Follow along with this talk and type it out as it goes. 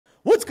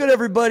good,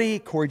 everybody?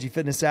 CoryG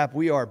Fitness app.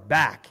 We are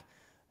back.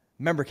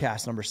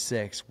 MemberCast number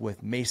 6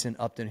 with Mason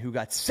Upton, who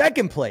got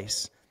second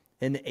place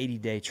in the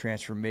 80-day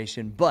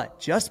transformation. But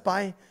just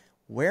by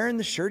wearing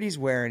the shirt he's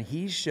wearing,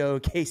 he's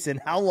showcasing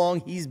how long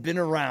he's been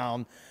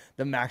around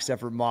the Max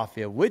Effort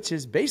Mafia, which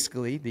is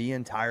basically the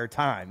entire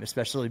time,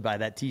 especially by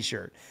that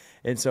T-shirt.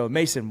 And so,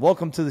 Mason,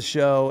 welcome to the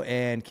show,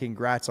 and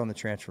congrats on the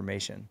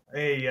transformation.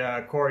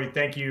 Hey, Cory,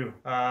 thank you.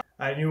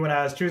 I knew when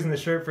I was choosing the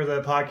shirt for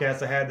the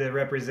podcast, I had to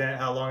represent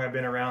how long I've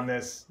been around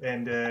this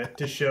and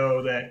to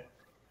show that,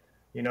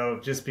 you know,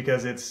 just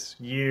because it's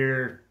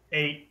year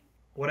 8,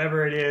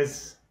 whatever it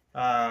is,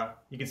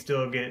 you can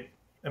still get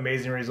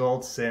amazing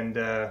results. And,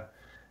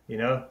 you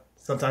know,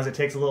 sometimes it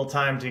takes a little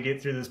time to get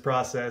through this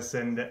process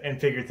and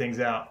figure things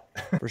out.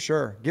 For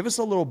sure. Give us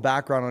a little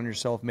background on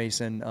yourself,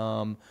 Mason,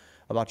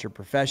 about your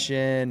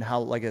profession, how,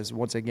 like, as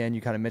once again,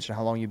 you kind of mentioned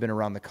how long you've been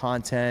around the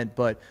content,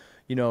 but,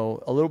 you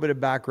know, a little bit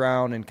of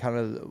background and kind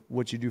of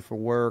what you do for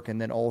work,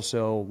 and then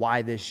also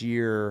why this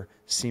year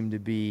seemed to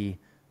be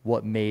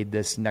what made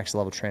this next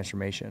level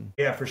transformation.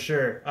 Yeah, for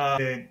sure.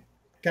 To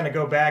kind of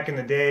go back in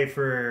the day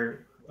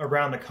for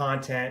around the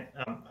content,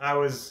 I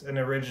was an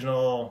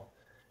original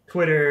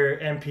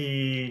Twitter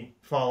MP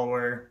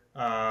follower.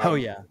 Oh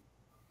yeah.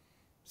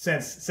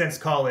 Since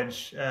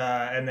college,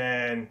 and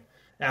then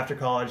after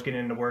college, getting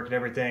into work and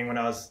everything, when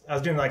I was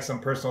doing like some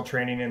personal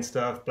training and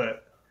stuff,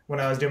 but when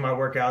I was doing my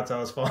workouts, I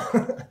was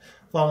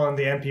following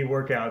the MP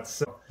workouts.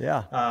 So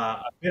yeah,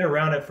 I've been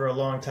around it for a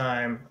long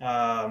time.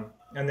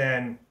 And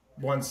then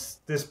once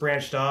this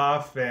branched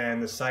off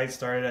and the site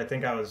started, I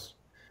think I was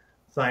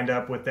signed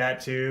up with that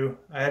too.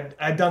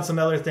 I'd done some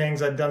other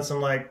things. I'd done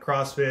some like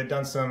CrossFit,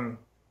 done some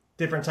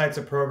different types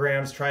of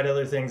programs, tried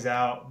other things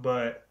out,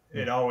 but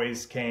it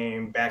always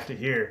came back to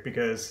here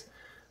because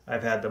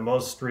I've had the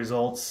most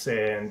results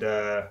and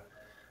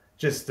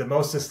just the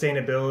most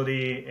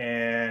sustainability,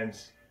 and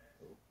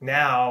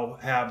now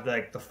have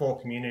like the full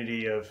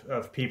community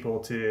of people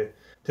to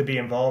be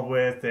involved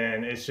with,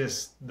 and it's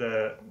just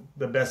the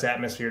best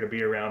atmosphere to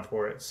be around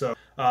for it. So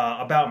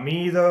about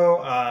me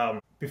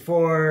though,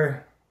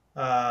 before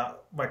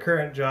my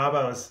current job,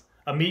 I was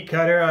a meat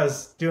cutter. I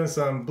was doing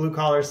some blue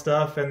collar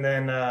stuff, and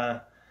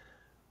then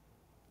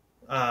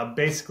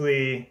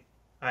basically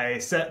I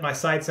set my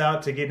sights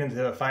out to get into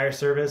the fire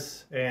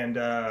service, and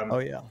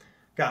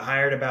got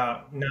hired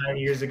about 9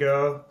 years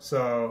ago.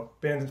 So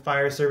been in the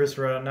fire service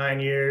for about 9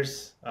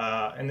 years.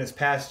 And this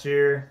past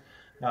year,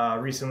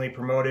 recently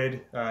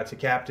promoted to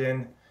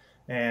captain.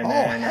 And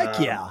heck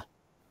yeah!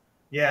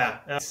 Yeah,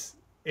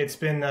 it's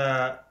been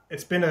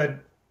a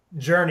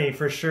journey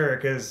for sure,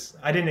 because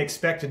I didn't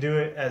expect to do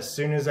it as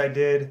soon as I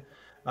did.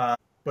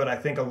 But I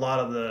think a lot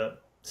of the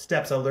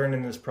steps I learned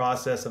in this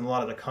process and a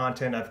lot of the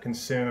content I've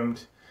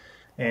consumed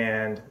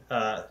and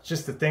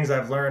just the things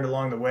I've learned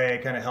along the way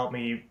kind of helped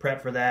me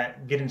prep for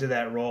that, get into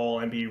that role,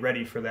 and be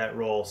ready for that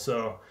role.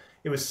 So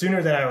it was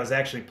sooner than I was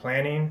actually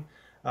planning,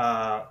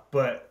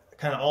 but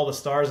kind of all the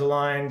stars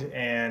aligned,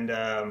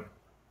 and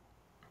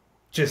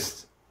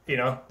just, you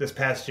know, this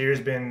past year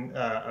has been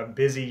a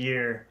busy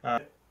year.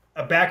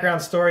 A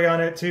background story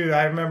on it too.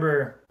 I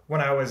remember when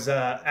I was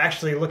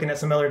actually looking at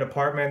some other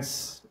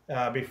departments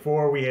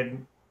before we had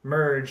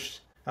merged,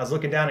 I was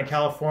looking down in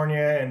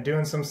California and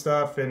doing some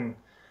stuff, and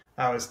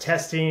I was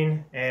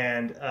testing,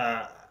 and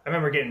I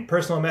remember getting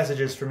personal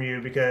messages from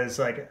you because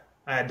like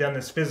I had done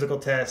this physical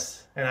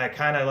test, and I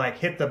kind of like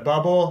hit the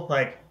bubble,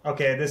 like,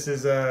 okay, this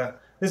is a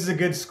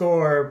good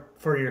score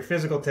for your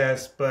physical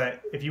test,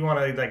 but if you want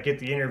to like get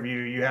the interview,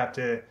 you have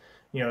to,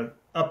 you know,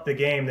 up the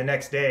game the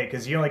next day,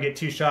 because you only get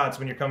 2 shots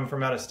when you're coming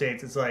from out of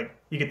states. It's like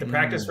you get the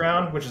practice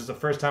round, which is the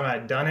first time I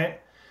had done it,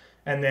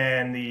 and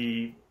then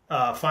the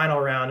final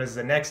round is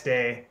the next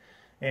day.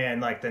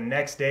 And like the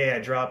next day I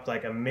dropped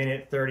like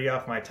 1:30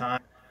 off my time.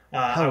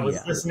 I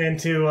was listening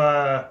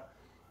to,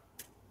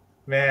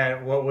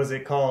 man, what was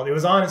it called? It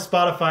was on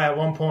Spotify at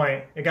one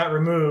point. It got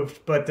removed,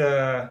 but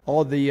the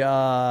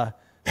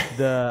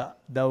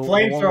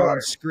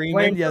flamethrower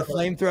screaming,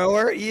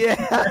 flamethrower. Yeah.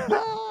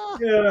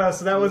 Yeah.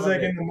 So that was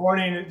like in the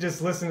morning,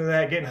 just listening to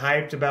that, getting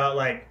hyped about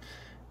like,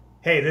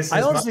 hey, this is.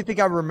 I honestly think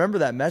I remember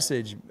that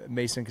message,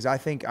 Mason, because I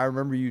think I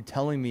remember you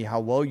telling me how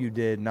well you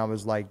did, and I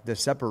was like, the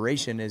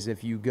separation is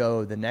if you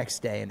go the next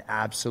day and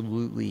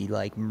absolutely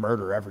like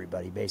murder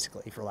everybody,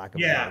 basically, for lack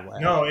of a better way.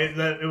 No,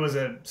 it was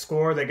a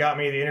score that got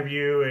me the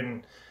interview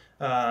and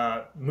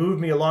moved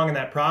me along in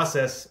that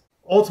process.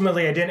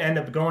 Ultimately, I didn't end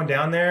up going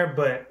down there,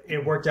 but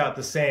it worked out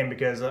the same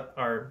because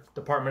our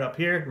department up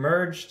here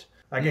merged.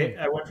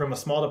 I went from a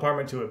small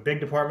department to a big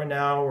department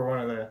now. We're one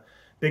of the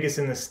biggest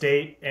in the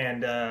state,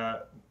 and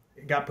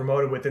got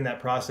promoted within that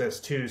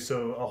process too.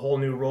 So a whole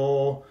new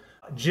role,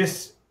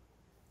 just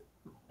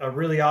a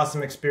really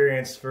awesome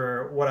experience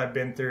for what I've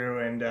been through.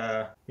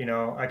 And, you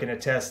know, I can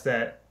attest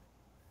that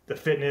the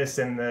fitness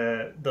and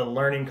the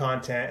learning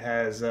content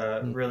has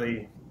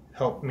really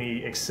helped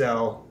me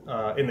excel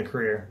in the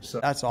career. So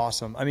that's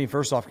awesome. I mean,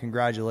 first off,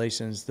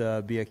 congratulations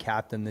to be a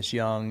captain this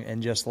young,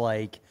 and just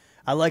like,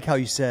 I like how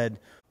you said,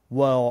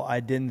 well, I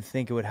didn't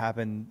think it would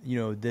happen,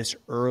 this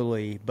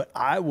early, but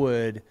I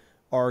would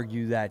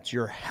argue that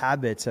your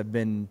habits have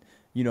been,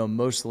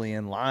 mostly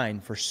in line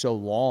for so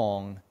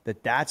long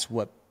that that's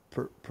what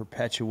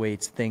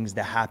perpetuates things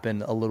to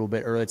happen a little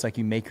bit early. It's like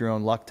you make your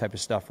own luck type of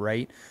stuff,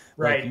 right?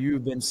 Right. Like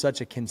you've been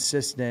such a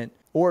consistent,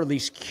 or at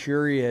least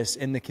curious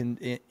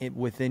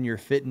within your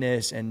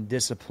fitness and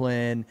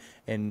discipline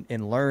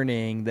and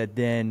learning, that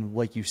then,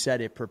 like you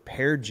said, it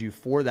prepared you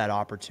for that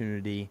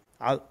opportunity.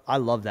 I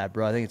love that,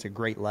 bro. I think it's a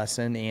great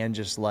lesson, and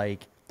just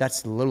like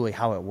that's literally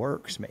how it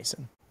works,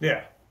 Mason.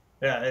 Yeah.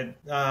 There's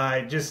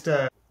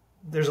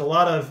a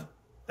lot of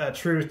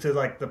truth to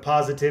like the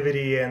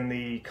positivity and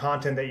the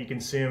content that you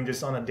consume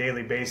just on a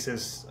daily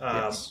basis,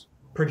 Yes.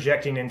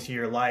 projecting into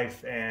your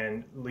life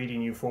and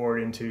leading you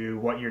forward into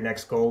what your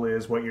next goal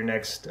is, what your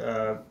next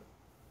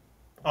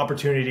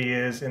opportunity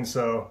is. And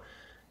so,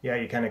 yeah,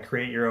 you kind of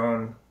create your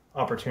own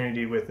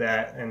opportunity with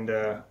that, and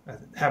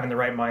having the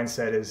right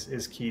mindset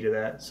is key to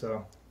that.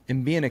 So,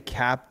 and being a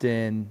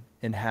captain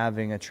and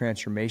having a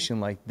transformation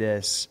like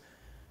this,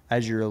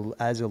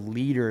 as a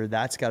leader,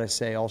 that's got to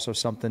say also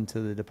something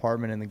to the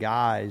department and the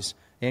guys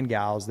and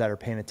gals that are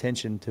paying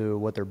attention to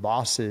what their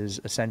boss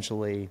is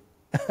essentially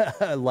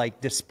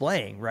like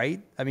displaying, right?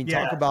 I mean,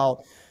 yeah. talk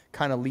about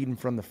kind of leading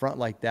from the front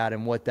like that,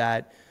 and what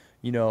that,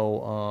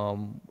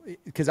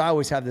 because I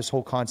always have this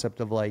whole concept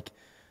of like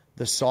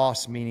the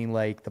sauce, meaning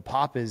like the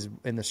pop is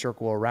in the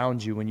circle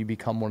around you when you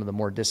become one of the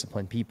more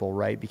disciplined people,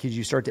 right? Because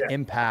you start to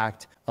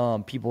impact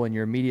people in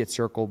your immediate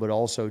circle, but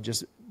also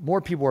just more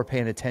people are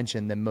paying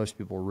attention than most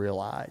people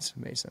realize,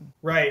 Mason.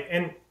 Right.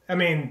 And I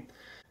mean,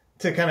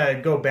 to kind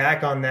of go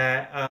back on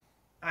that,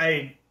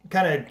 I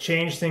kind of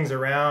changed things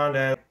around.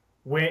 I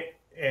went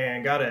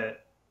and got a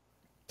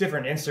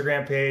different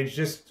Instagram page,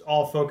 just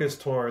all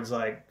focused towards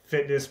like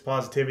fitness,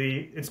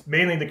 positivity. It's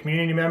mainly the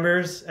community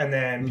members and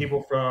then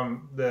people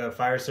from the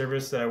fire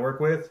service that I work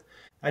with.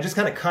 I just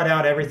kind of cut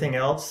out everything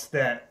else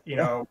that,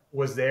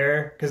 was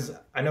there, because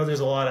I know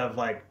there's a lot of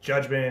like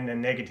judgment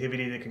and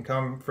negativity that can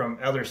come from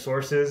other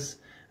sources.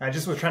 I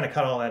just was trying to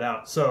cut all that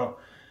out. So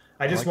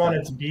I just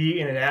wanted to be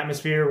in an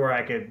atmosphere where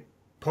I could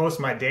post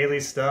my daily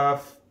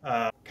stuff,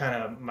 kind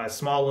of my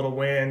small little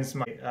wins,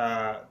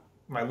 my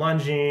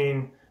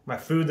lunging, my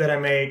food that I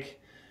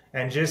make,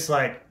 and just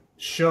like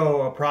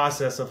show a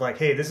process of like,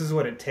 hey, this is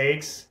what it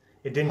takes.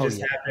 It didn't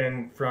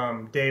happen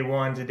from day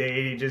 1 to day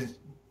 80. It just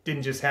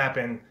didn't just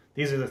happen.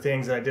 These are the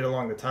things that I did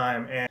along the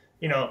time. And,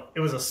 it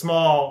was a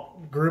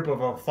small group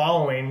of a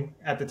following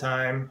at the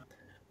time.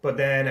 But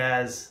then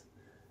as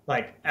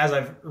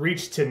I've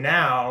reached to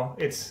now,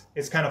 it's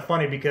kind of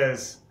funny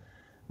because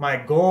my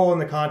goal in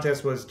the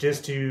contest was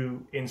just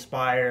to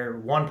inspire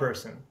one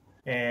person.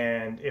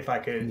 And if I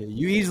could,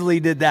 you easily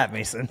did that,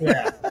 Mason.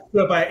 yeah.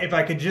 So if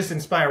I could just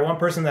inspire one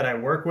person that I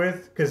work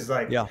with, because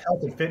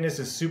health and fitness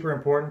is super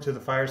important to the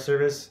fire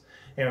service,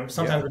 and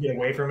sometimes we get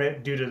away from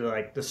it due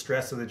to the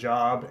stress of the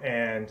job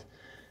and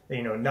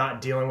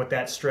not dealing with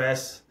that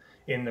stress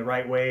in the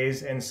right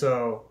ways. And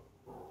so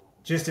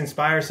just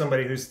inspire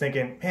somebody who's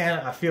thinking, man,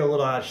 I feel a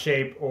little out of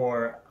shape,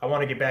 or I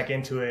want to get back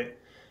into it.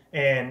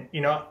 And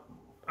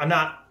I'm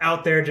not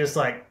out there just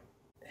like,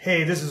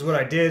 hey, this is what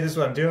I did, this is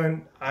what I'm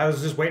doing. I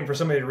was just waiting for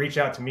somebody to reach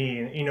out to me.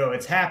 And,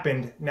 it's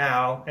happened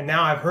now. And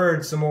now I've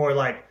heard some more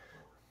like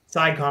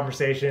side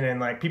conversation and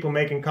like people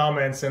making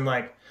comments and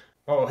like,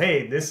 oh,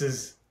 hey, this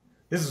is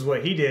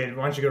what he did.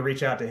 Why don't you go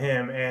reach out to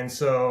him? And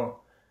so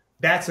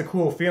that's a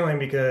cool feeling,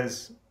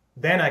 because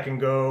then I can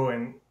go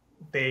and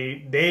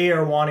they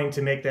are wanting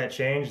to make that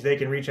change. They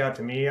can reach out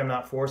to me. I'm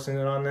not forcing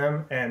it on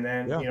them. And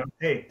then,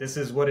 hey, this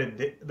is what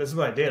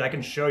I did. I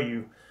can show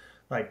you,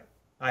 like,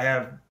 I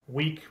have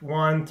week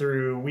 1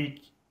 through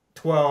week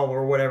 12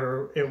 or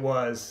whatever it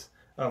was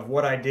of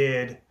what I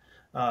did,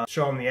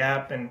 show them the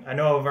app. And I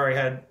know I've already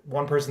had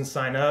one person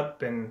sign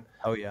up, and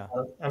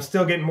I'm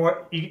still getting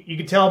more. You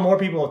can tell more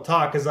people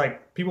talk, because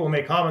like people will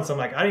make comments. I'm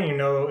like, I didn't even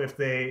know if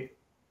they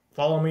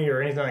follow me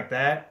or anything like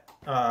that.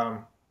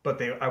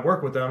 But I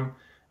work with them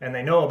and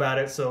they know about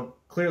it. So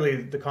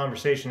clearly the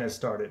conversation has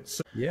started.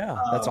 So,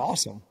 that's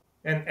awesome.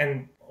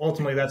 And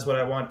ultimately that's what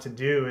I want to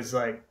do, is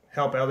like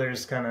help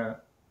others kind of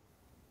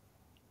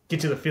get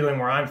to the feeling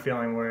where I'm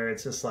feeling, where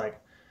it's just like,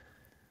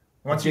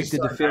 once you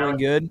start feeling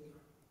good.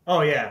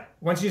 Oh yeah.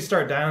 Once you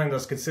start dialing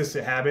those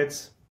consistent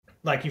habits,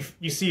 like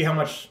you see how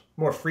much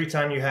more free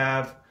time you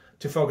have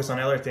to focus on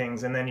other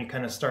things. And then you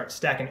kind of start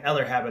stacking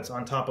other habits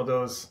on top of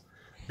those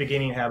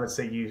beginning habits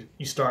that you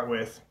start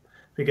with.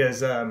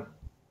 Because at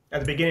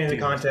the beginning of the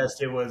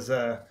contest, it was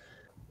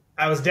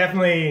I was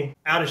definitely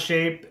out of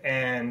shape,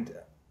 and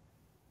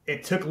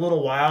it took a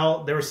little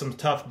while. There were some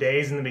tough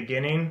days in the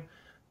beginning,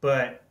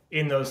 but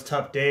in those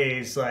tough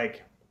days,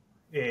 like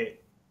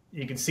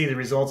you can see the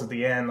results at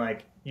the end.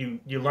 Like you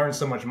learn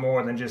so much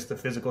more than just the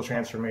physical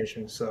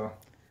transformation. So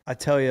I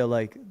tell you,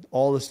 like,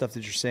 all the stuff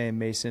that you're saying,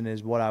 Mason,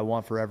 is what I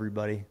want for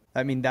everybody.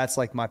 I mean, that's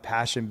like my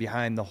passion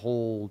behind the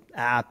whole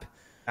app,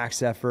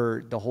 Max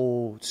Effort, the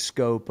whole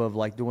scope of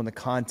like doing the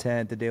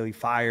content, the daily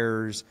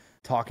fires,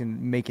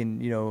 talking, making,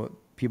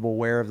 people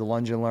aware of the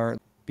Lunge and Learn,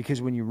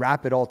 because when you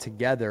wrap it all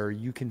together,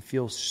 you can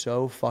feel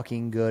so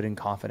fucking good and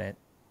confident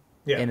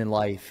in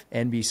life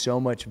and be so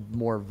much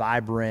more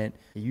vibrant,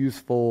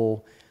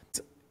 youthful.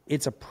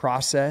 It's a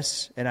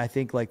process. And I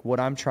think like what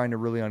I'm trying to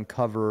really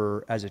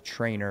uncover as a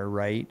trainer,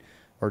 right?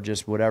 Or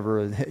just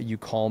whatever you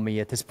call me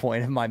at this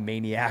point in my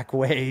maniac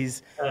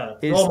ways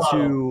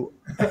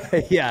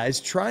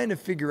is trying to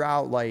figure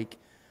out like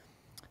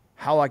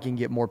how I can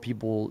get more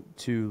people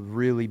to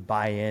really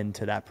buy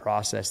into that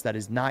process that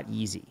is not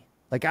easy.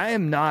 Like I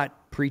am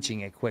not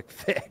preaching a quick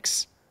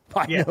fix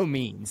by no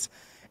means.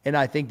 And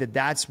I think that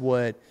that's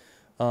what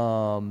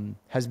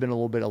has been a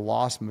little bit of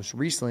loss most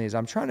recently is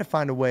I'm trying to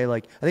find a way.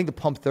 Like I think the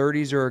pump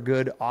 30s are a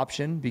good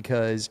option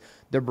because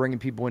they're bringing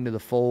people into the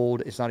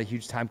fold. It's not a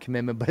huge time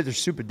commitment, but they're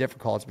super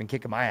difficult. It's been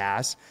kicking my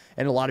ass.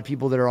 And a lot of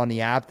people that are on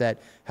the app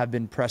that have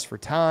been pressed for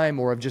time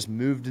or have just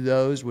moved to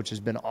those, which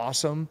has been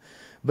awesome.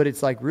 But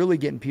it's like really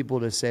getting people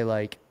to say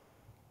like,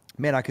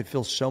 man, I could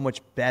feel so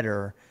much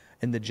better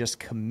and to just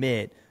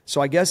commit.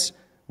 So I guess,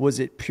 was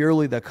it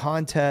purely the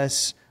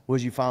contests?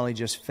 Was you finally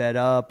just fed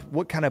up?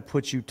 What kind of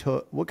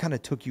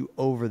took you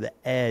over the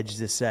edge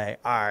to say,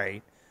 all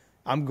right,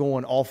 I'm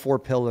going all 4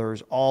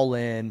 pillars, all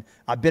in.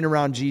 I've been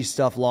around G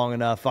stuff long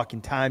enough.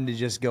 Fucking time to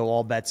just go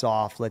all bets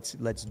off. Let's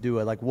do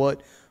it. Like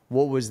what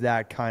was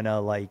that kind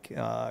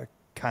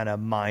of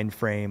mind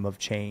frame of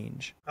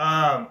change?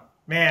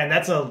 Man,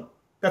 that's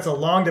a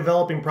long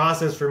developing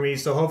process for me.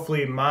 So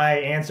hopefully my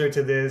answer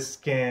to this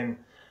can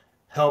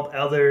help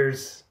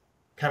others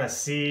kind of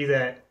see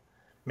that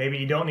maybe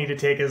you don't need to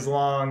take as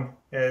long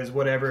as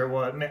whatever it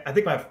was. I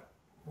think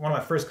one of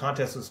my first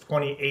contests was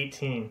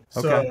 2018. Okay.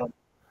 So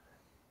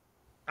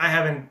I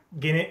haven't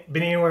been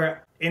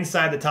anywhere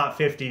inside the top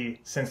 50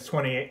 since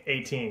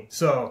 2018.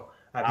 So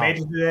I've made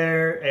it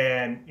there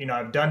and,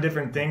 I've done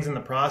different things in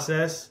the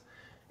process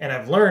and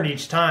I've learned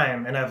each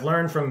time and I've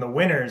learned from the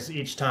winners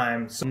each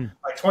time. So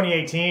like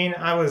 2018,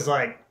 I was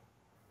like,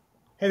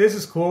 hey, this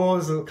is cool.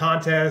 This is a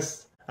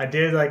contest. I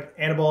did like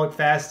anabolic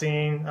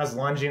fasting. I was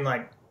lunging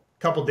like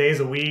couple days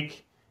a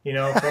week,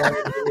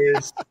 400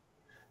 meters,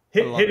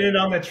 hitting it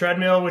on the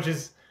treadmill, which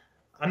is,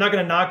 I'm not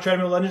going to knock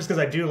treadmill lunges because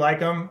I do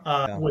like them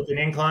with an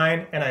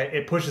incline and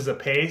it pushes a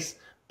pace.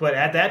 But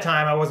at that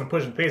time, I wasn't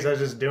pushing pace. I was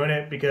just doing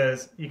it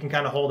because you can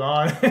kind of hold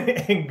on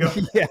and go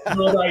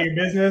about your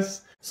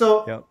business.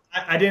 So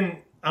I don't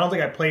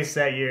think I placed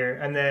that year.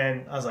 And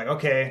then I was like,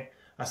 okay,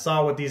 I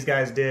saw what these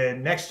guys did.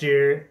 The next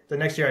year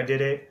I did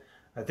it.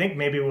 I think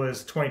maybe it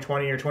was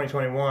 2020 or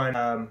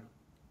 2021.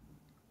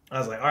 I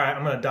was like, all right,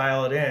 I'm going to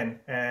dial it in.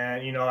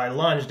 And, I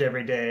lunged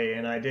every day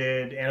and I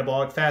did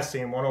anabolic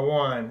fasting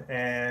 101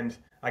 and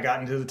I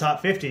got into the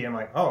top 50. I'm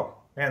like, oh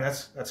man,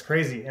 that's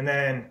crazy. And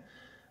then,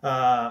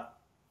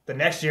 the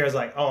next year I was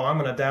like, oh, I'm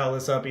going to dial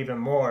this up even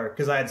more.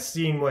 Cause I had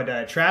seen what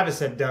Travis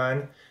had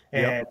done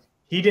and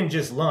he didn't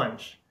just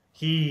lunge.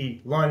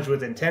 He lunged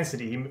with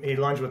intensity. He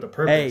lunged with a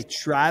purpose. Hey,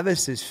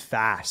 Travis is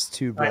fast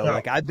too, bro.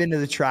 Like I've been to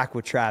the track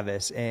with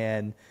Travis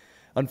and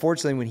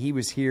unfortunately, when he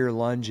was here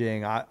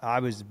lunging,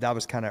 that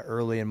was kind of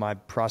early in my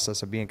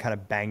process of being kind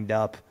of banged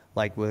up,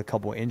 like with a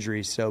couple of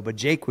injuries. So, but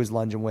Jake was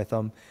lunging with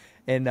him,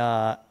 and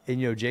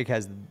Jake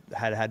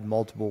had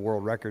multiple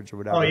world records or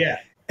whatever. Oh yeah.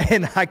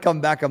 And I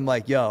come back, I'm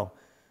like, yo,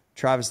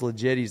 Travis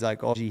legit. He's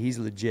like, oh, gee, he's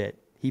legit.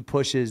 He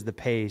pushes the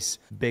pace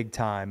big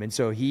time, and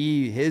so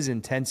his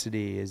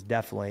intensity is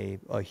definitely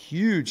a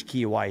huge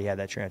key why he had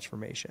that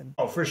transformation.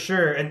 Oh, for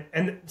sure.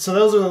 And so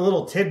those are the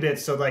little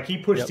tidbits. So like he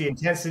pushed the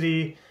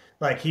intensity.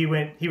 Like he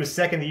was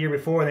second the year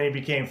before, and then he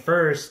became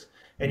first.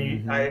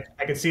 And I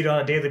could see it on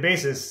a daily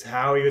basis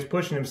how he was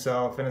pushing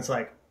himself. And it's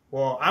like,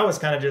 well, I was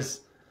kind of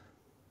just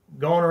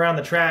going around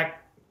the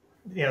track,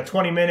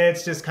 20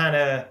 minutes, just kind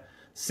of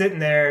sitting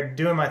there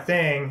doing my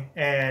thing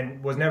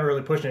and was never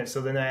really pushing it. So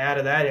then I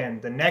added that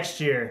in. The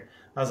next year,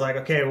 I was like,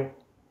 okay,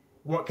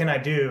 what can I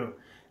do?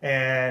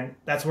 And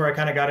that's where I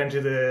kind of got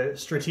into the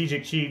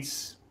strategic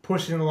cheats,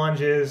 pushing the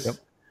lunges,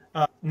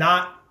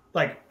 not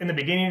like in the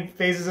beginning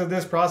phases of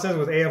this process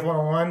with AF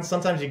 101,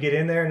 sometimes you get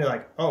in there and you're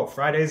like, oh,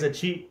 Friday's a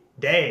cheat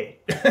day.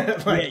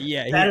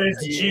 That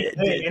is a cheat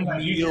day.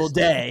 Meal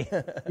day.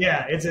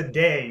 It's a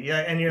day. Yeah,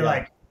 and you're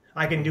like,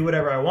 I can do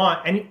whatever I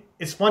want. And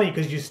it's funny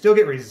because you still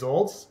get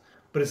results,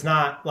 but it's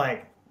not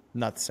like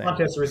not the same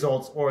contest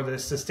results or the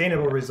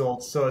sustainable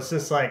results. So it's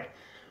just like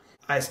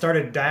I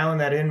started dialing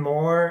that in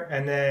more,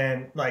 and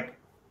then like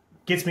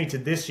gets me to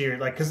this year,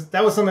 like because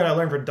that was something I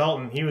learned from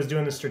Dalton. He was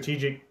doing the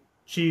strategic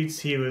cheats.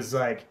 He was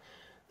like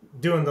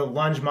doing the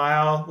lunge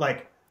mile.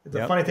 Like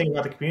the funny thing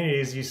about the community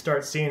is you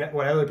start seeing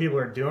what other people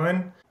are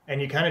doing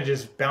and you kind of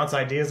just bounce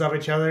ideas off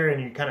each other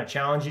and you kind of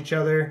challenge each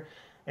other.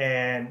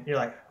 And you're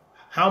like,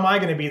 how am I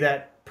going to be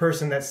that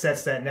person that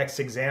sets that next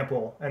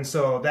example? And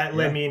so that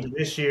led me into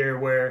this year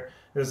where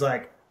it was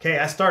like, okay,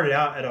 I started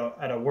out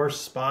at a worse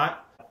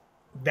spot.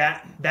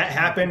 That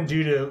happened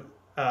due to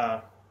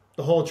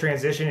the whole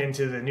transition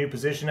into the new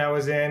position I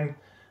was in.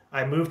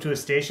 I moved to a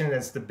station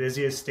that's the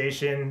busiest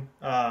station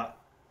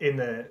in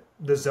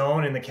the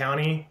zone in the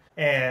county.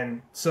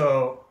 And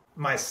so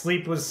my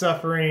sleep was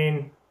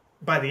suffering.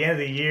 By the end of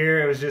the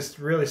year, it was just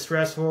really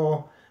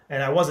stressful.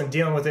 and I wasn't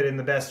dealing with it in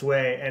the best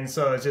way. And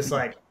so it's just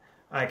like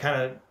I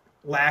kind of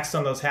laxed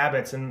on those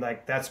habits, and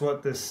like that's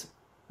what this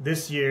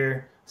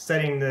year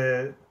setting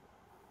the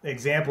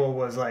example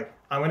was like.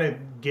 I'm gonna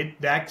get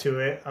back to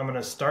it. I'm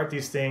gonna start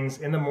these things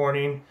in the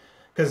morning,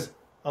 because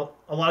a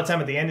lot of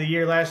time at the end of the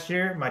year last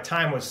year, my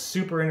time was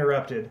super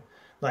interrupted.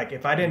 Like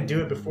if I didn't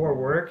do it before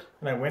work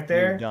and I went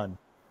there, done.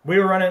 We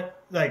were running,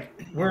 like,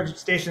 we're a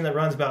station that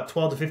runs about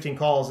 12 to 15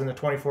 calls in a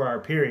 24-hour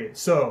period.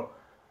 So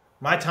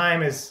my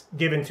time is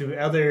given to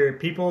other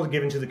people,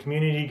 given to the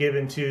community,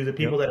 given to the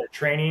people that are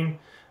training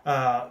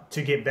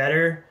to get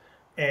better.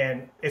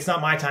 And it's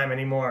not my time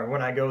anymore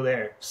when I go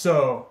there.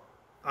 So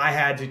I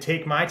had to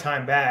take my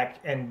time back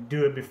and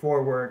do it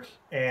before work.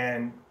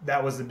 And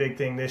that was the big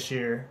thing this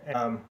year.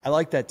 I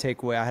like that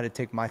takeaway. I had to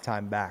take my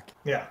time back.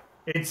 Yeah.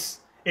 It's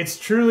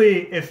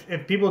truly,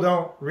 if people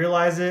don't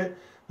realize it,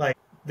 like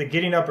the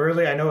getting up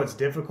early, I know it's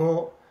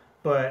difficult,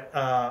 but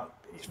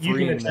you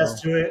can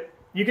attest to it.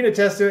 You can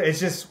attest to it. It's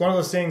just one of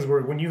those things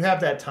where when you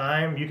have that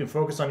time, you can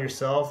focus on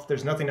yourself.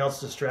 There's nothing else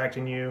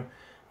distracting you.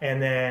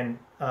 And then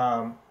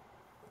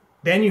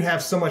you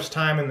have so much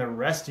time in the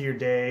rest of your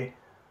day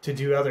to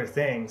do other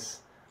things.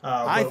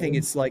 I think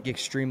it's like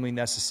extremely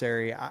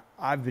necessary.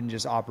 I've been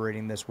just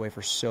operating this way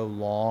for so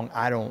long.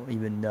 I don't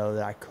even know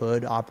that I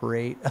could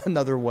operate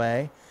another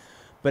way.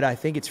 But I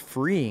think it's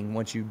freeing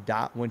once you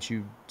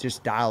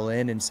just dial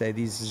in and say,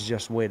 this is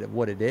just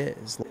what it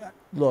is.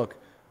 Look,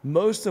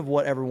 most of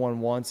what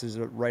everyone wants is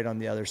right on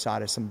the other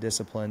side of some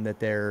discipline that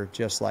they're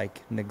just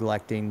like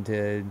neglecting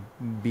to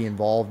be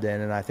involved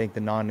in. And I think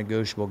the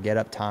non-negotiable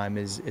get-up time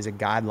is a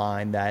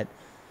guideline that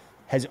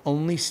has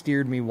only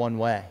steered me one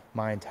way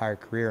my entire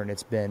career, and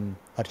it's been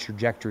a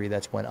trajectory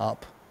that's went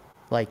up.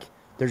 Like,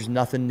 there's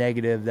nothing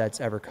negative that's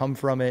ever come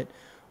from it,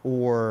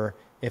 or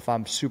if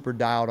I'm super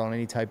dialed on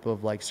any type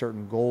of like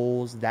certain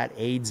goals, that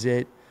aids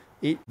it.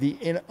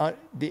 The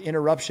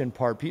interruption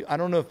part, I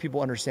don't know if people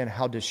understand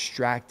how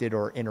distracted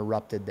or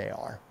interrupted they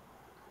are.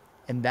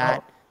 And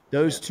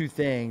those two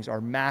things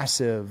are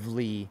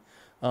massively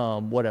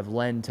what have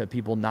led to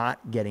people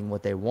not getting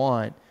what they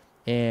want.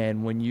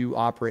 And when you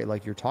operate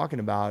like you're talking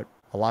about,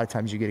 a lot of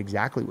times you get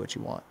exactly what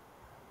you want.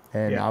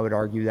 And I would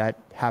argue that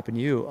happened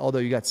to you, although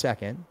you got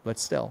second, but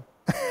still.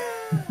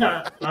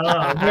 Man,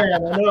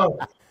 I know.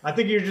 I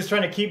think you're just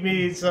trying to keep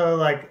me so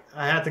like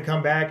I have to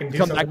come back and do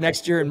something. Come back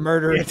next year and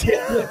murder it.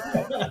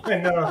 I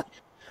know.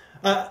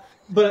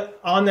 But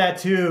on that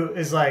too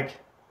is like,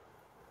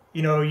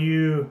 you know,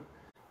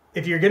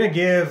 if you're going to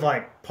give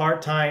like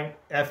part-time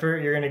effort,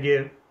 you're going to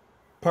give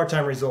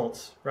part-time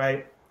results,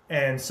 right?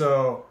 And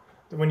so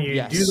when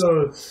you do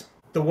those,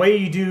 the way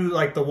you do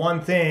like the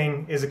one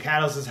thing is a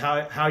catalyst is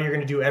how you're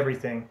going to do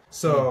everything.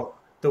 So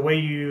the way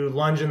you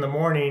lunge in the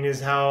morning is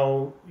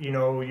how, you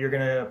know, you're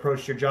going to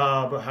approach your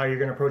job, how you're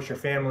going to approach your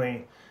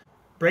family.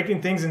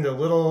 Breaking things into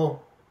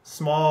little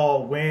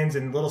small wins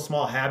and little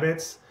small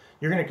habits,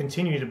 you're going to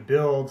continue to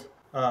build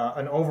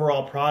an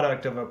overall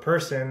product of a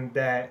person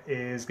that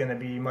is going to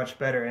be much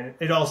better. And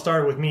it all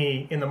started with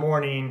me in the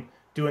morning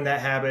doing that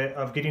habit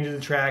of getting to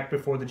the track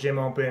before the gym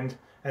opened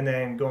and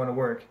then going to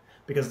work.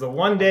 Because the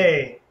one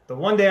day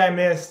I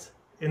missed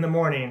in the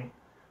morning,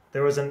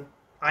 there was an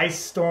ice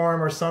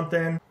storm or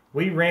something.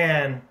 We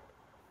ran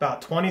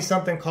about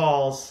 20-something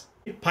calls.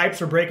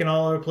 Pipes were breaking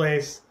all over the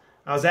place.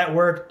 I was at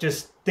work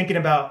just thinking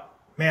about,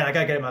 man, I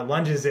got to get my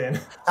lunges in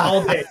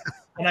all day.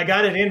 And I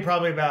got it in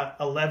probably about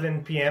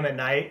 11 p.m. at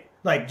night,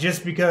 like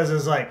just because it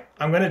was like,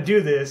 I'm going to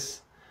do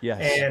this.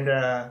 Yes. And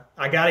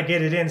I got to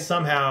get it in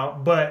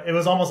somehow. But it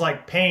was almost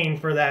like paying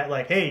for that,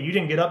 like, hey, you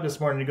didn't get up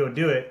this morning to go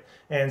do it.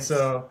 And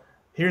so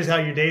here's how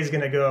your day's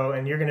going to go.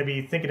 And you're going to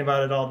be thinking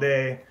about it all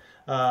day.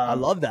 I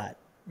love that.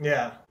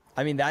 Yeah.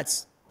 I mean,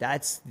 that's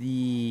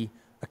the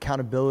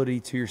accountability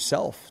to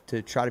yourself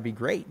to try to be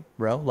great,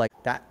 bro. Like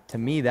that, to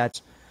me,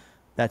 that's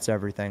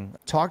everything.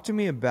 Talk to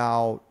me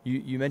about,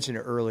 you mentioned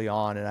it early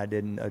on and I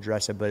didn't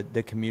address it, but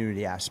the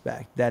community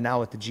aspect. That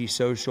now with the G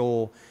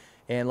Social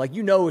and like,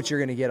 you know what you're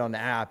going to get on the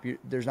app.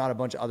 There's not a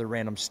bunch of other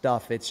random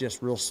stuff. It's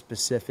just real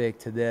specific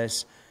to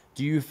this.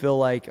 Do you feel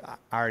like,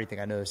 I already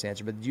think I know this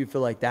answer, but do you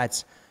feel like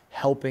that's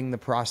helping the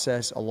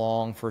process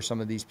along for some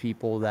of these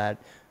people that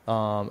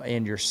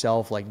and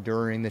yourself, like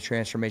during the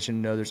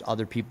transformation? There's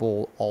other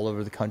people all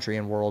over the country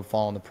and world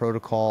following the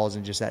protocols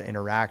and just that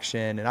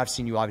interaction. And I've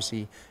seen you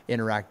obviously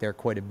interact there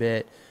quite a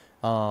bit.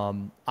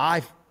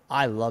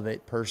 I love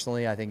it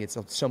personally. I think it's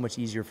so much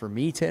easier for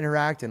me to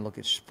interact and look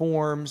at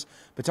forms.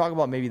 But talk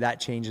about maybe that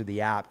change of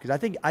the app, because I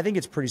think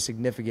it's pretty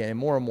significant and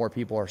more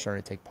people are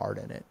starting to take part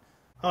in it.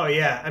 Oh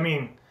yeah, I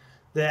mean,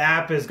 the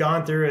app has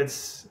gone through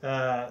its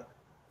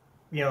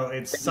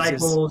its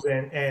cycles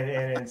and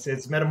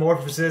its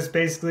metamorphosis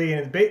basically,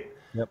 and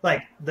it's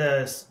like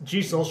the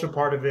G Social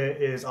part of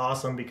it is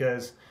awesome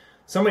because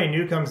somebody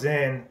new comes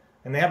in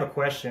and they have a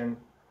question.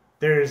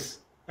 There's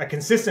a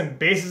consistent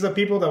basis of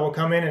people that will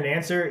come in and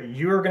answer.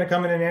 You're going to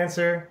come in and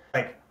answer.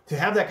 Like, to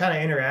have that kind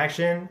of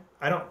interaction,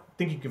 I don't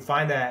think you can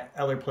find that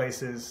other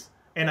places.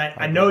 And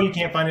I know you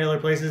can't find it other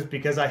places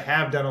because I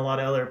have done a lot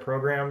of other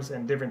programs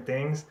and different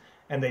things,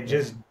 and they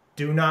just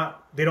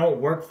they don't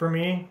work for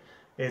me.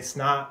 It's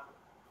not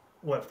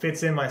what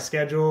fits in my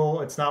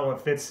schedule. It's not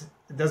what fits,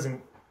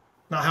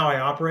 not how I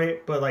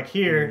operate. But like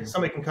here,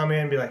 somebody can come in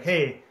and be like,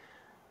 hey,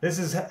 this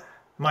is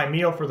my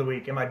meal for the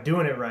week. Am I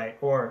doing it right?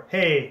 Or,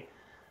 hey,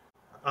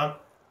 I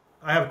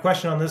have a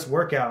question on this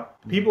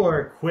workout. People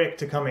are quick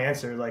to come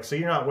answer. Like, so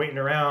you're not waiting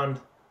around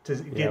to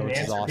get an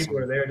answer. Awesome. People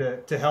are there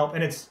to help.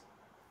 And it's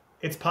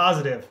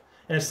positive.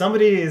 And if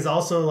somebody is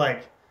also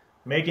like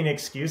making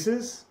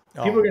excuses,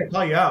 people are going to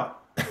call you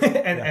out.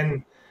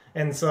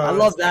 And so I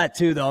love that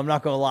too, though. I'm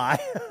not going to lie.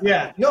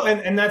 Yeah, no.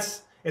 And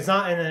it's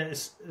not in a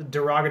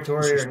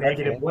derogatory or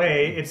negative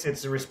way.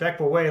 It's a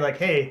respectful way. Like,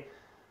 hey,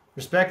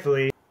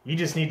 respectfully, you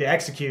just need to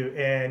execute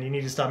and you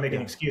need to stop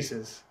making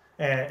excuses.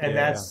 And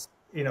that's,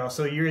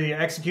 so you're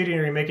either executing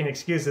or you're making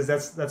excuses.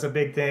 That's a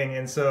big thing.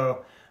 And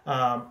so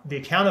the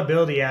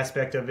accountability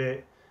aspect of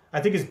it, I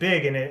think, is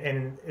big,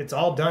 and it's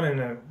all done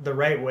in the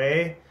right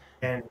way.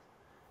 And,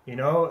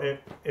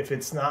 if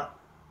it's not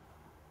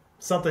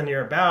something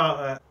you're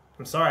about,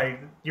 I'm sorry,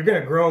 you're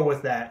going to grow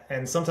with that.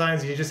 And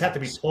sometimes you just have to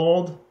be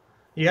told,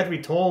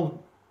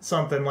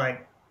 something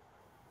like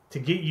to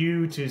get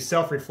you to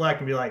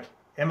self-reflect and be like,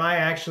 am I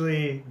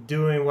actually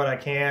doing what I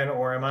can,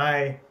 or am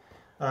I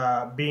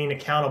being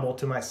accountable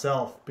to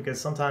myself?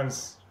 Because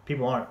sometimes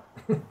people aren't.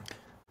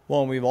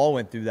 Well, and we've all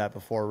went through that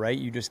before, right?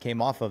 You just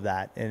came off of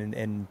that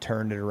and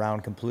turned it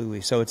around completely.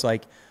 So it's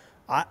like,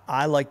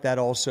 I like that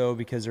also,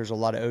 because there's a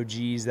lot of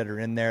OGs that are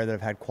in there that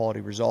have had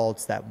quality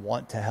results that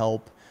want to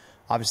help.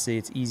 Obviously,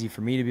 it's easy for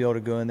me to be able to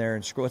go in there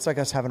and scroll. It's like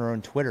us having our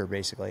own Twitter,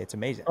 basically. It's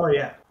amazing. Oh,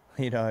 yeah.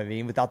 You know what I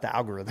mean? Without the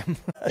algorithm.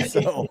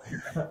 So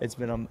it's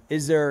been,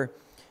 is there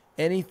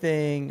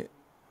anything,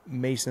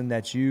 Mason,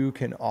 that you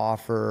can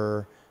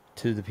offer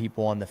to the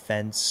people on the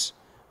fence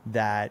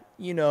that,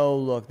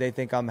 look, they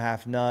think I'm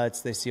half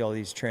nuts. They see all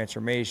these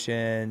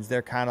transformations.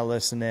 They're kind of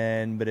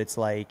listening, but it's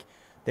like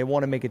they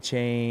want to make a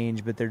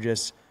change, but they're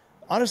just,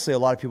 honestly, a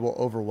lot of people are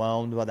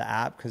overwhelmed by the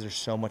app because there's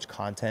so much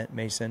content,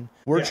 Mason.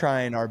 We're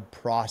trying our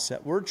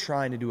process. We're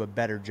trying to do a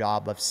better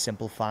job of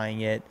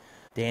simplifying it.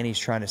 Danny's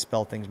trying to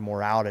spell things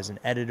more out as an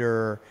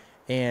editor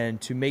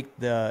and to make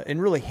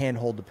and really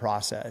handhold the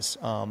process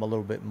a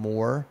little bit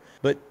more.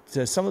 But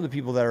to some of the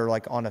people that are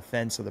like on the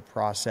fence of the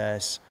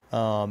process,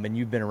 and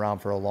you've been around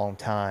for a long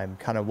time,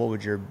 kind of what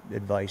would your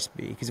advice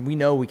be? Because we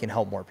know we can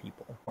help more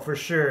people. For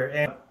sure.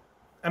 And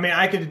I mean,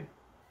 I could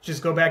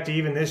just go back to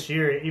even this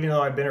year, even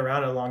though I've been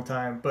around a long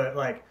time, but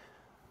like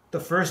the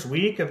first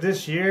week of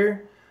this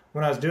year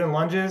when I was doing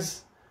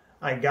lunges,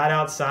 I got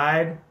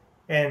outside,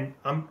 and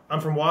I'm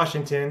from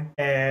Washington,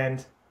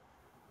 and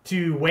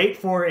to wait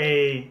for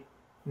a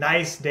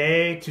nice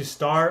day to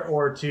start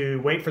or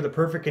to wait for the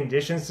perfect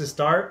conditions to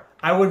start,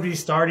 I would be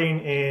starting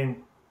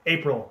in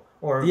April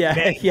or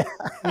May.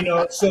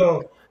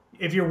 So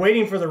if you're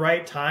waiting for the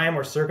right time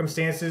or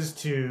circumstances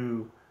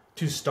to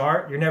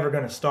start, you're never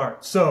going to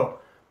start. So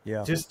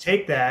just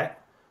take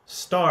that,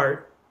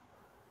 start,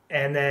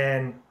 and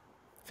then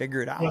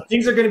figure it out.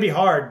 Things are going to be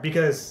hard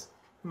because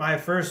my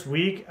first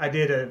week I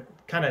did a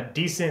kind of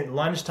decent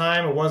lunge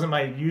time. It wasn't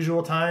my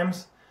usual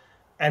times.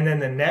 And then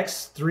the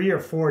next 3 or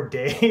 4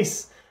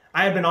 days,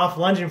 I had been off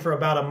lunging for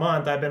about a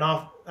month.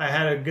 I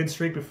had a good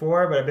streak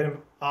before, but I've been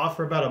off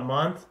for about a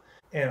month.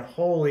 And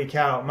holy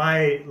cow,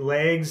 my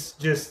legs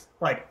just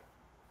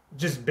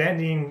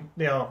bending,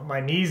 my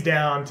knees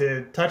down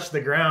to touch the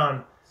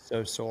ground.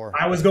 So sore.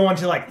 I was going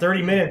to like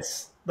 30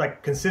 minutes,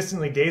 like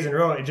consistently days in a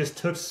row. It just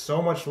took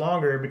so much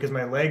longer because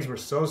my legs were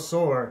so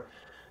sore.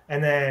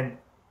 And then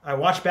I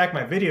watched back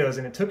my videos,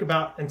 and it took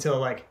about until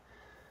like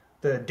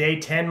the day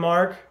 10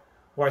 mark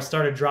where I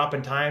started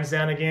dropping times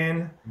down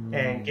again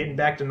and getting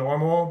back to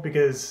normal,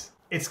 because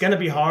it's going to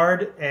be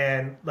hard,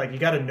 and like you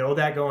got to know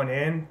that going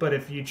in. But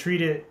if you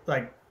treat it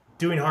like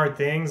doing hard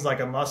things like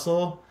a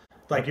muscle,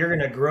 like you're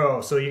going to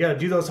grow. So you got to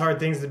do those hard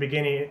things at the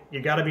beginning.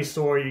 You got to be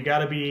sore. You got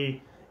to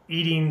be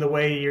eating the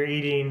way you're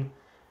eating,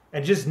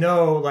 and just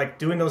know, like,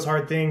 doing those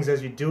hard things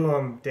as you do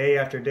them day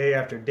after day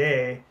after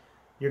day,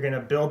 you're going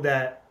to build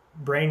that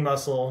brain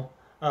muscle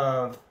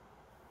of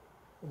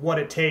what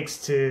it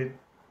takes to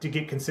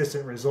get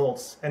consistent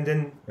results. And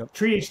then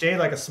treat each day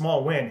like a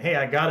small win. Hey,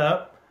 I got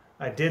up,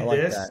 I did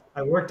this,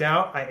 I worked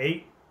out,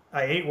 I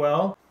ate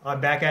well, I'm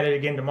back at it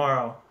again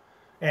tomorrow.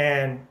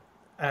 And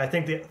I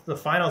think the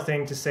final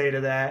thing to say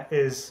to that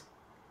is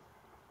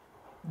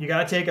you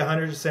got to take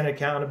 100%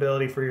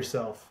 accountability for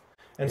yourself.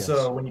 And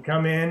so when you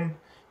come in,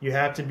 you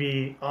have to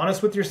be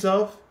honest with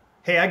yourself.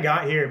 Hey, I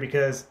got here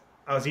because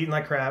I was eating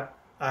like crap.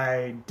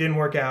 I didn't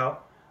work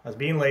out. I was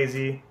being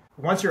lazy.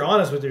 Once you're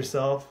honest with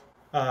yourself,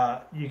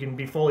 you can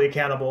be fully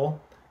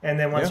accountable. And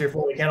then once you're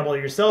fully accountable to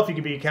yourself, you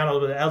can be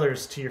accountable to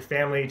others, to your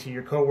family, to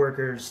your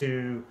coworkers,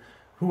 to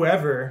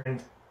whoever.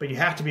 But you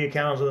have to be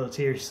accountable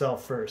to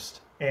yourself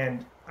first.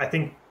 And I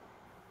think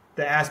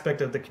the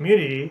aspect of the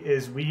community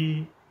is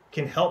we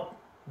can help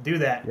do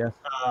that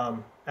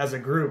as a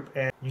group.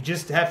 And you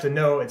just have to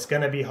know it's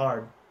going to be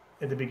hard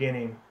at the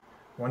beginning.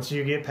 Once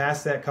you get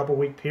past that couple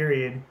week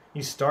period,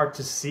 you start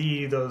to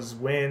see those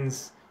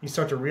wins. You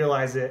start to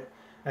realize it.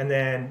 And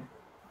then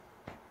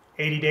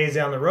 80 days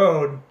down the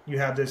road, you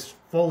have this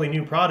fully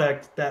new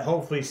product that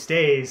hopefully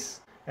stays.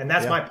 And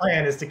that's my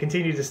plan, is to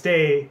continue to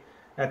stay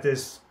at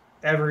this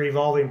ever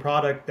evolving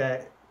product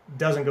that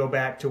doesn't go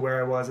back to where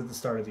I was at the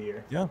start of the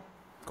year. Yeah,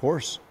 of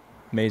course.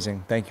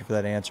 Amazing. Thank you for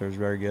that answer. It was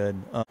very good.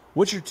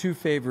 What's your 2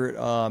 favorite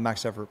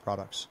Max Effort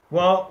products?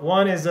 Well,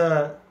 one is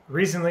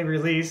recently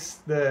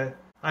released.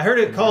 I heard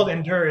it called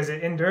Endure. Is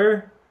it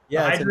Endure?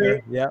 Yeah, it's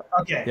Endure. Yeah.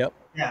 Okay. Yep.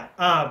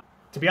 Yeah.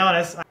 To be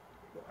honest,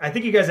 I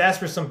think you guys asked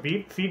for some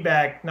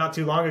feedback not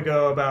too long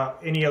ago about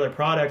any other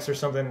products or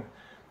something. And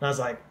I was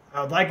like,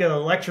 I would like an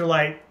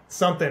electrolyte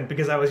something,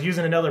 because I was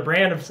using another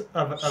brand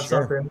of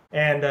something.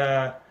 And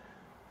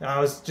I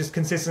was just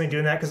consistently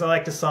doing that because I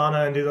like to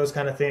sauna and do those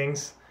kind of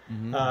things.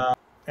 Mm-hmm.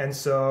 And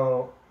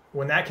so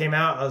when that came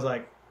out, I was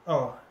like,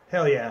 oh,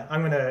 hell yeah,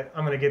 I'm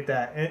gonna get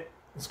that.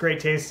 It's great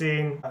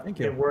tasting. Thank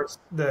you. It works.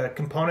 The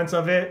components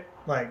of it,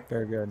 like,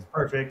 very good.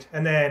 Perfect.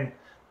 And then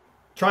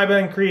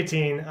Triba and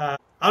creatine. I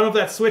don't know if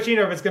that's switching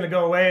or if it's going to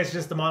go away. It's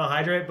just the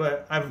monohydrate,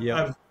 but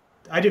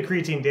I do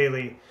creatine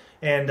daily.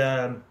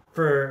 And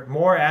for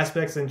more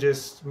aspects than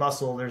just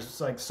muscle, there's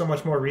like so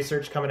much more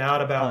research coming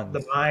out about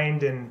the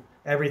mind and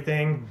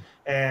everything.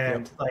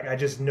 And like, I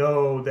just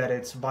know that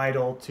it's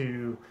vital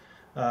to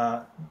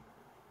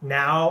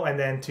now and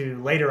then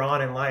to later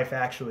on in life,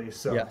 actually.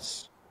 So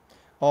yes.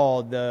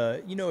 Oh,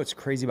 what's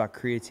crazy about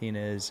creatine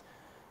is,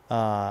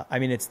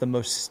 it's the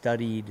most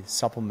studied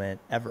supplement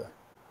ever.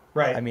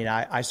 Right. I mean,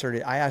 I asked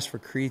for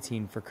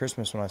creatine for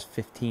Christmas when I was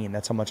 15.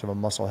 That's how much of a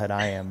musclehead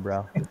I am,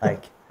 bro.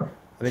 Like,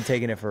 I've been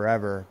taking it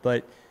forever.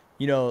 But,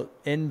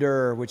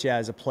 Endure, which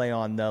has a play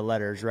on the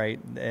letters, right?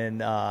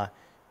 And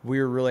we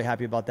were really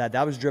happy about that.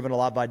 That was driven a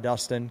lot by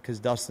Dustin, because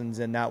Dustin's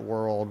in that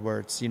world where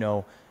it's,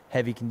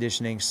 heavy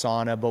conditioning,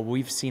 sauna. But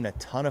we've seen a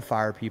ton of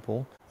fire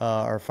people,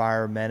 or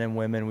fire men and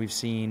women. We've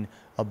seen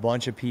a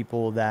bunch of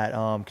people that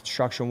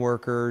construction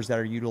workers that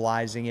are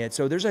utilizing it.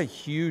 So there's a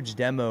huge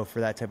demo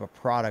for that type of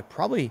product.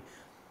 Probably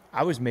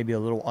I was maybe a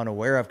little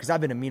unaware of, because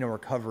I've been amino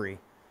recovery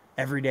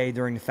every day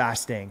during the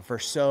fasting for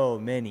so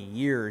many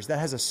years. That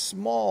has a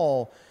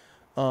small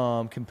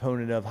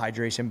component of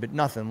hydration, but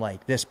nothing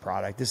like this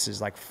product. This is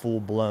like full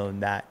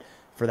blown that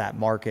for that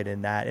market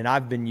and that. And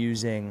I've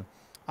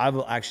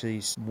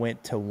actually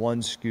went to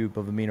 1 scoop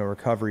of amino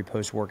recovery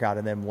post-workout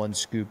and then 1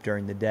 scoop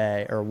during the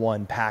day, or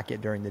 1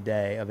 packet during the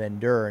day of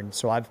Endure. And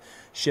so I've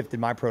shifted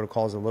my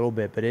protocols a little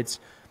bit, but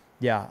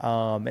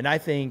and I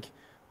think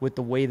with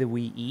the way that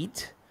we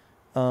eat,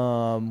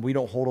 we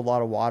don't hold a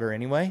lot of water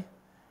anyway.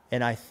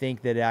 And I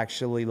think that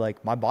actually,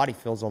 like, my body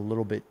feels a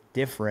little bit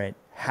different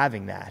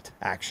having that,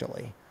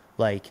 actually,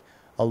 like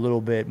a little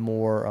bit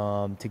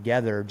more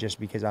together, just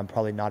because I'm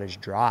probably not as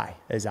dry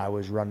as I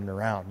was running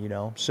around,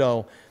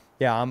 So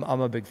yeah, I'm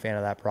a big fan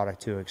of that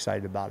product too.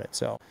 Excited about it.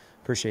 So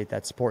appreciate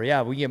that support.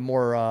 Yeah, we get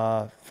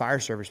more fire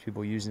service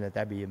people using it.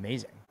 That'd be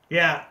amazing.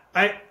 Yeah,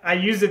 I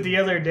used it the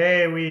other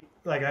day.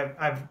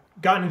 I've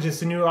gotten into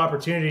some new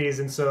opportunities,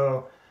 and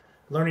so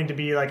learning to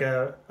be like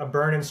a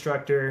burn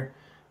instructor.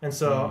 And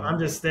so I'm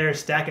just there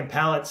stacking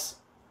pallets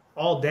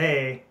all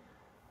day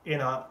in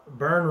a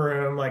burn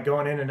room, like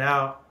going in and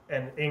out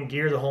and in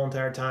gear the whole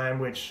entire time,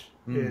 which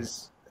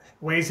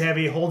weighs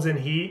heavy, holds in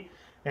heat.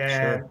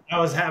 And I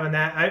was having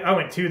that. I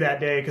went 2 that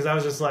day because I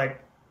was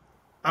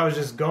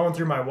just going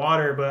through my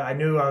water, but I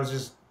knew I was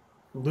just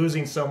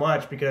losing so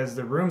much because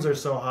the rooms are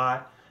so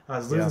hot. I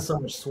was losing so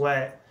much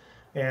sweat,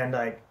 and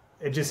like,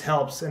 it just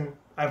helps. And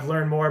I've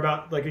learned more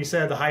about, like you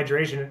said, the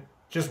hydration.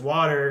 Just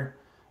water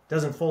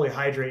doesn't fully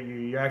hydrate you.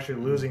 You're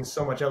actually losing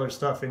so much other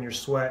stuff in your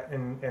sweat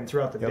and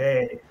throughout the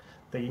day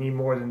that you need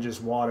more than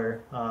just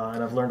water.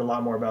 And I've learned a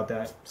lot more about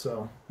that.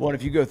 So, well,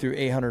 if you go through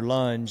 800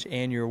 lunge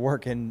and you're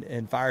working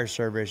in fire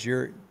service,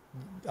 you're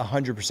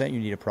 100% you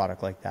need a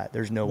product like that.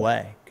 There's no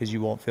way, because you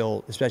won't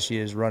feel,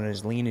 especially as running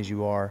as lean as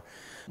you are.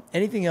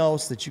 Anything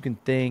else that you can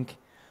think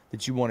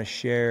that you want to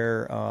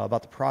share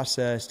about the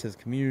process to the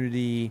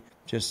community,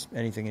 just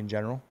anything in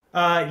general?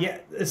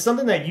 It's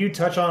something that you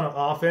touch on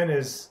often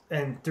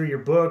and through your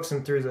books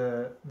and through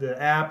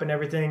the app and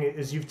everything,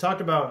 is you've talked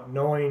about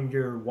knowing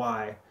your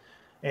why.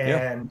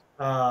 And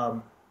I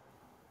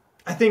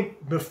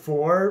think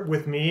before,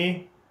 with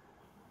me,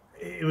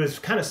 it was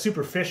kind of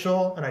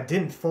superficial, and I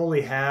didn't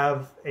fully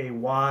have a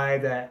why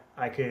that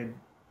I could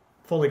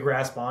fully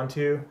grasp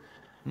onto.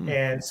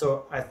 And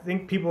so I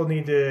think people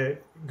need to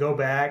go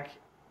back,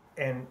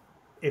 and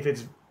if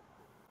it's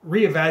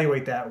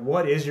reevaluate that,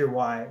 what is your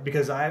why?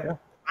 Because I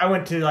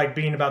went to like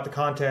being about the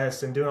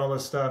contest and doing all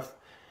this stuff,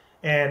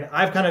 and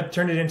I've kind of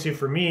turned it into,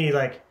 for me,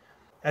 like,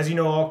 as you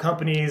know, all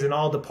companies and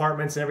all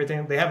departments and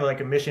everything, they have like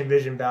a mission,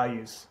 vision,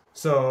 values.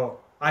 So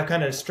I've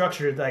kind of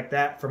structured like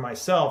that for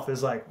myself,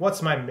 is like,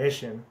 what's my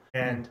mission?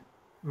 And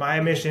my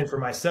mission for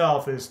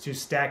myself is to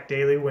stack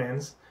daily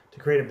wins to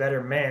create a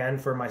better man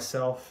for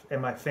myself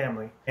and my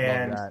family.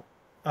 And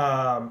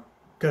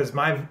because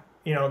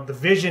the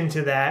vision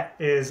to that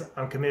is,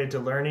 I'm committed to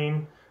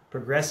learning,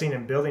 progressing,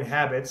 and building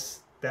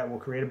habits that will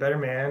create a better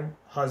man,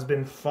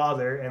 husband,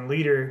 father, and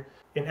leader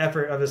in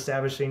effort of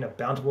establishing a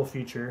bountiful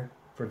future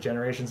for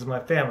generations of my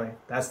family.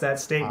 That's that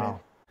statement. Wow.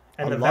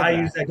 And I the love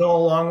values that. that go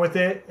along with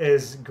it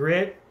is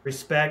grit,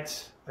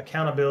 respect,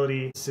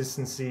 accountability,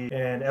 consistency,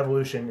 and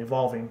evolution,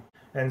 evolving.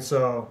 And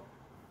so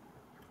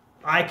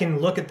I can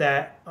look at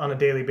that on a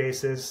daily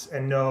basis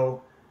and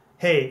know,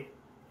 hey,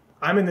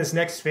 I'm in this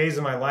next phase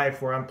of my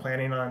life where I'm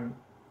planning on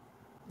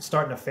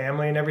starting a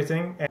family and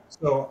everything. And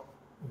so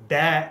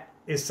that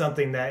is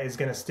something that is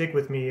going to stick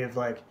with me of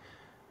like,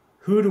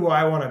 who do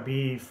I want to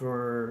be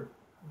for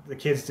the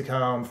kids to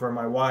come, for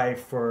my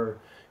wife, for,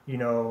 you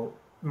know,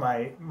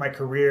 my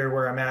career,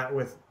 where I'm at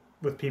with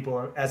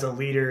people as a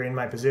leader in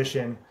my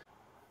position.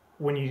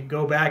 When you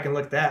go back and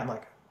look at that, I'm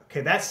like,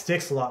 okay, that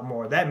sticks a lot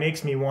more. That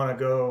makes me want to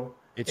go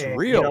It's and get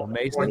real, up in the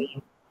Mason.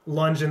 morning,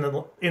 lunge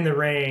in the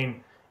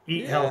rain,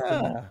 eat healthy,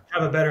 Yeah.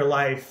 have a better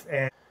life.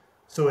 And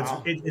so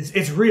Wow.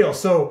 it's real.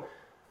 So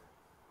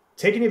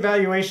take an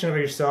evaluation of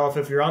yourself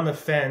if you're on the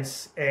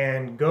fence,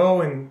 and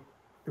go and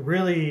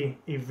really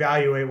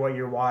evaluate what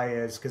your why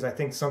is, because I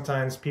think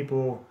sometimes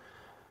people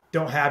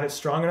don't have it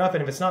strong enough,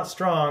 and if it's not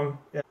strong,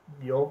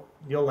 you'll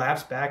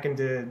lapse back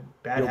into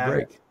bad You'll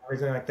habits, break.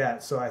 everything like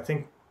that. So I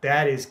think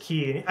that is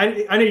key.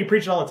 And I know you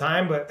preach it all the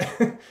time, but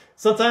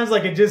sometimes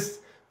like it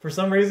just, for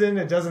some reason,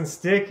 it doesn't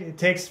stick. It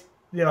takes,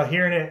 you know,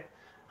 hearing it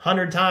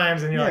 100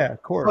 times and you're Yeah, like, of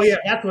oh yeah, course.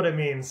 that's what it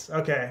means.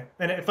 Okay.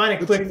 And it finally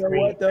But you clicked know for me.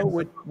 what though?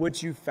 And so,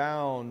 What you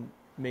found,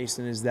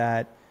 Mason, is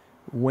that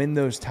when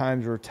those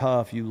times were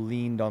tough, you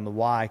leaned on the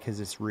why because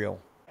it's real.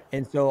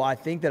 And so I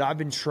think that I've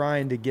been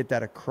trying to get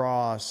that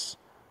across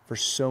for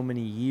so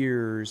many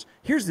years.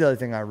 Here's the other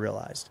thing I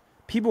realized.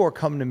 People are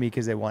coming to me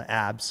because they want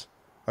abs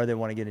or they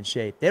want to get in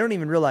shape. They don't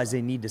even realize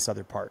they need this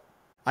other part.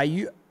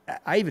 I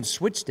even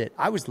switched it.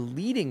 I was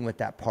leading with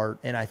that part,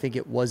 and I think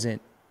it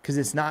wasn't because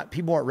it's not,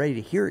 people aren't ready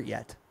to hear it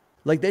yet.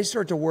 Like they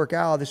start to work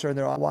out, they start,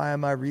 they're like, why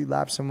am I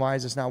relapsing? Why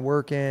is this not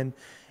working?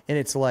 And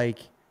it's like,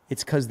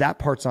 it's because that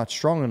part's not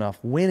strong enough.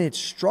 When it's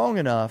strong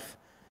enough,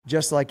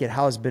 just like it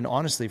has been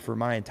honestly for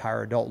my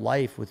entire adult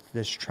life with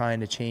this trying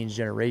to change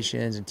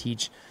generations and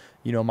teach,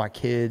 you know, my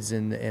kids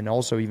and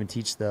also even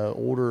teach the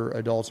older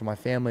adults in my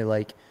family,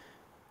 like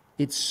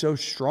it's so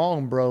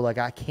strong, bro. Like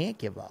I can't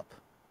give up.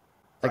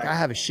 Like I right.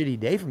 have a shitty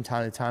day from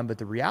time to time, but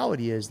the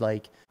reality is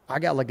like I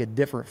got like a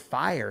different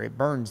fire. It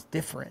burns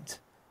different,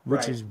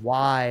 which Right. is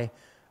why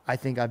I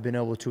think I've been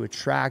able to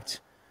attract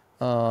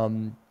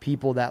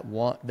people that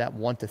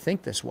want to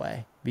think this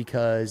way,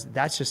 because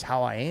that's just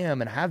how I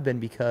am and have been,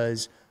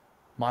 because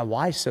my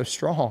why's so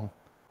strong.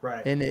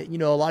 Right. And it, you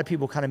know, a lot of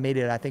people kind of made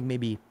it, I think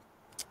maybe,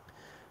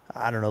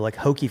 I don't know, like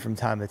hokey from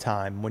time to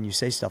time when you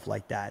say stuff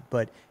like that,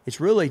 but it's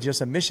really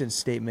just a mission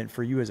statement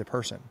for you as a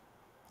person.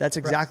 That's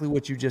Right. exactly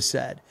what you just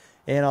said.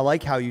 And I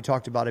like how you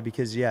talked about it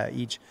because yeah,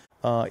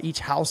 each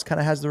house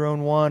kind of has their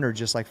own one, or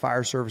just like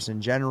fire service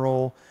in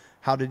general.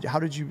 How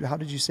did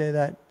you say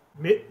that?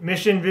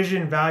 Mission,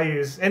 vision,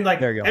 values, and like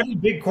There you go. every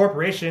big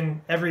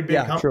corporation, every big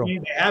Yeah, true. company,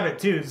 they have it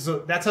too. So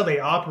that's how they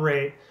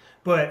operate.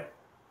 But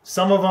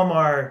some of them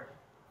are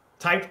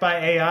typed by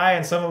AI,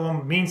 and some of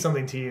them mean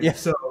something to you. Yeah.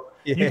 So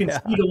you can Yeah.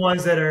 see the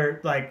ones that are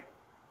like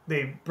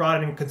they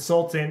brought in a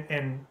consultant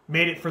and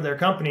made it for their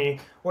company,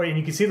 or and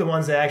you can see the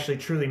ones that actually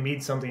truly mean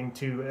something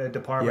to a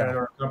department Yeah.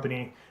 or a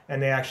company,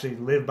 and they actually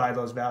live by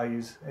those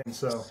values. And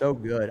so, So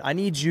good. I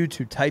need you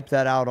to type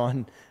that out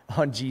on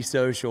G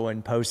Social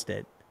and post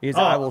it, because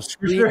oh,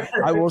 for sure.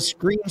 I will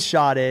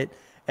screenshot it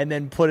and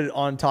then put it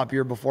on top of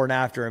your before and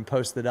after and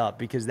post it up,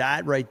 because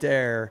that right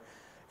there,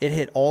 it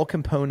hit all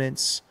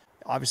components.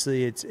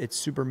 Obviously, it's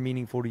super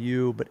meaningful to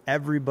you, but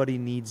everybody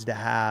needs to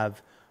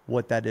have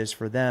what that is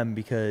for them,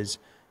 because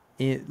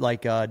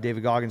like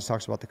David Goggins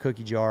talks about the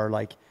cookie jar,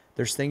 like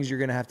there's things you're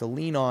going to have to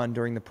lean on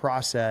during the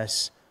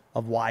process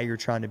of why you're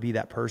trying to be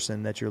that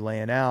person that you're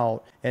laying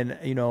out. And,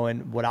 you know,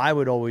 and what I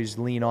would always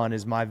lean on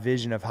is my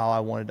vision of how I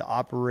wanted to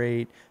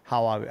operate,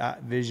 how I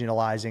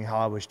visualizing how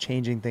I was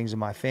changing things in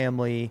my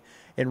family.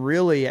 And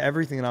really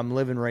everything that I'm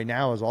living right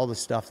now is all the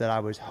stuff that I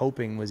was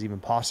hoping was even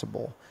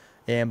possible.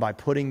 And by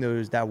putting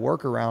that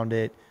work around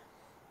it,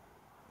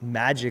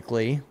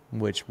 magically,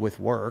 which with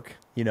work,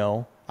 you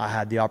know, I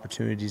had the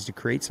opportunities to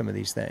create some of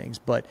these things.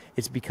 But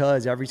it's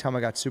because every time I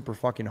got super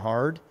fucking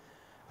hard,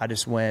 I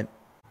just went,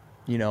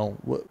 you know,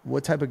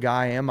 what type of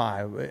guy am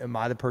I? Am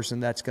I the person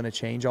that's going to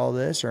change all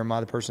this, or am I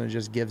the person that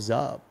just gives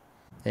up?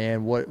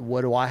 And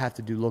what do I have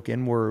to do? Look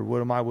inward.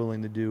 What am I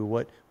willing to do?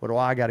 What do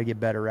I got to get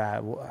better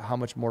at? How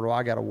much more do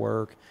I got to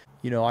work?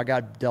 You know, I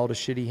got dealt a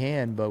shitty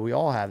hand, but we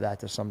all have that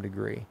to some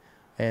degree.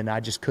 And I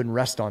just couldn't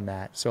rest on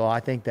that. So I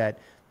think that,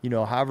 you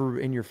know, however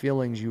in your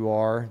feelings you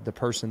are, the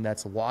person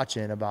that's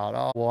watching about,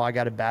 oh, well, I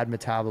got a bad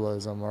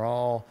metabolism, or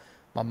oh,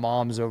 my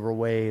mom's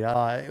overweight.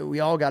 We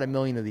all got a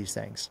million of these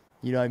things.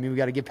 You know what I mean? We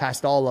got to get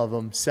past all of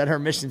them, set our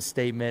mission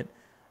statement,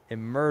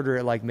 and murder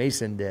it like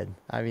Mason did.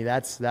 I mean,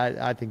 I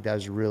think that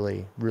was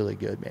really, really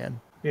good,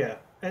 man. Yeah,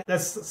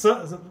 that's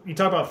so, you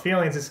talk about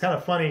feelings. It's kind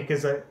of funny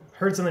because I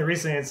heard something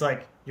recently. It's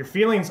like your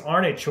feelings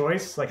aren't a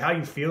choice. Like how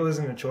you feel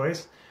isn't a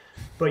choice,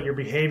 but your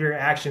behavior,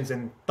 actions,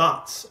 and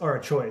thoughts are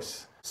a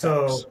choice. Facts.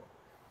 So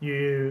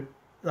you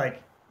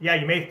like, yeah,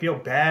 you may feel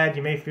bad,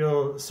 you may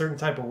feel a certain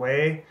type of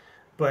way,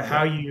 but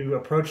how you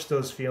approach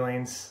those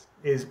feelings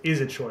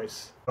is a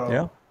choice. So,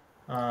 Yeah.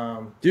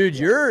 Dude,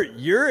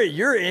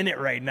 you're in it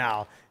right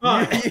now.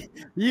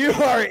 You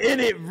are in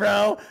it,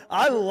 bro.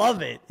 I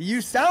love it. You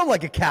sound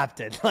like a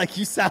captain. Like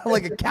you sound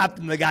like a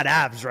captain that got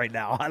abs right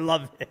now. I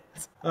love it.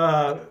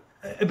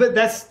 But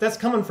that's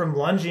coming from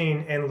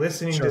lunging and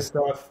listening to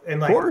stuff,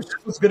 and like that's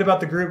what's good about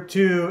the group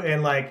too,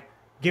 and like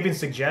giving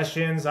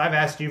suggestions. I've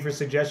asked you for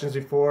suggestions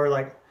before,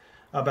 like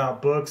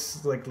about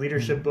books, like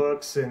leadership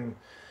books, and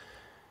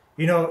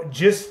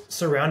just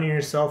surrounding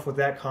yourself with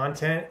that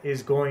content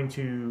is going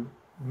to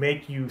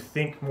make you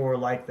think more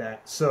like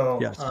that. So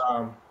yes.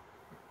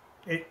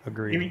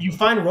 Agreed. You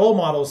find role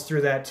models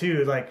through that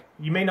too. Like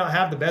you may not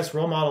have the best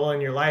role model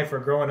in your life or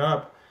growing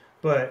up,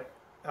 but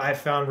I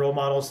found role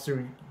models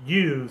through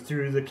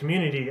the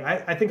community.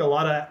 I think a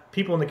lot of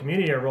people in the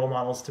community are role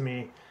models to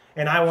me,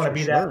 and I want to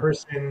be that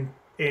person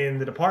in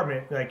the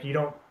department. Like you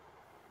don't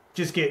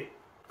just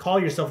call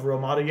yourself a role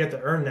model. You have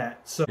to earn that.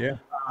 So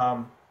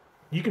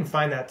you can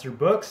find that through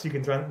books. You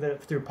can find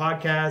that through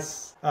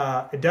podcasts.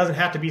 It doesn't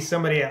have to be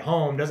somebody at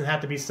home. It doesn't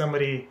have to be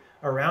somebody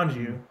around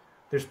you.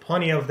 There's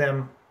plenty of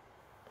them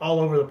all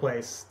over the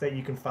place that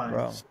you can find.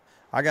 Bro,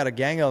 I got a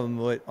gang of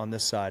them on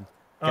this side.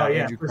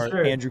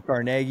 Andrew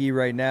Carnegie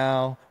right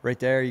now, right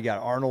there. You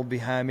got Arnold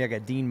behind me. I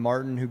got Dean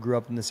Martin, who grew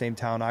up in the same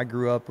town I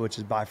grew up, which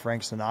is by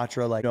Frank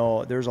Sinatra. Like,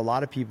 there's a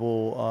lot of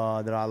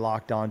people that I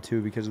locked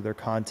onto because of their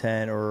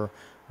content or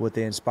what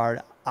they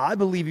inspired. I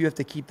believe you have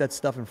to keep that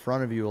stuff in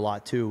front of you a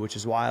lot too, which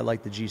is why I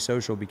like the G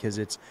Social, because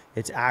it's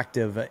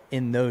active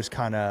in those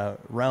kind of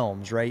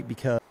realms, right?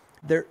 Because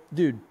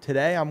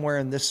today I'm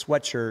wearing this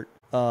sweatshirt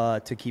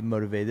to keep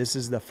motivated. This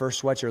is the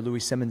first sweatshirt Louis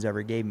Simmons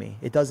ever gave me.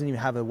 It doesn't even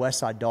have a West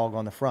Side dog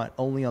on the front,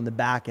 only on the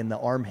back and the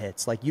arm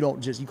hits. Like you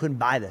couldn't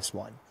buy this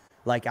one.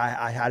 Like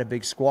I had a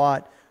big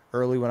squat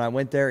early when I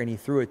went there and he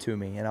threw it to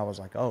me and I was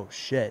like, oh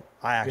shit.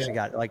 I actually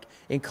got it. Like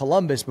in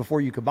Columbus,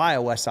 before you could buy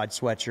a West Side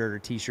sweatshirt or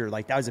t-shirt,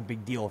 like that was a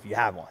big deal if you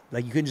had one.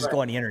 Like you couldn't just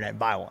go on the internet and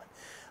buy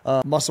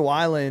one. Muscle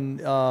Island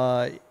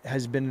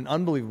has been an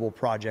unbelievable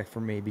project for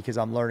me because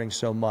I'm learning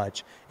so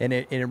much. And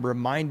it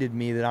reminded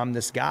me that I'm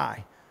this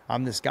guy.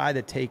 I'm this guy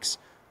that takes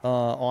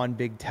on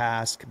big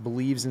tasks,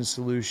 believes in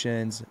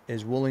solutions,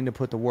 is willing to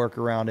put the work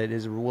around it,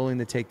 is willing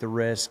to take the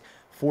risk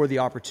for the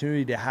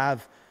opportunity to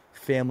have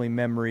family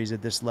memories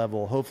at this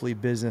level, hopefully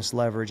business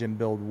leverage and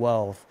build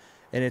wealth.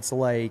 And it's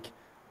like,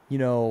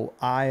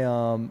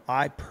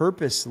 I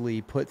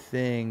purposely put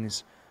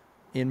things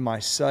in my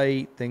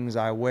site, things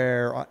I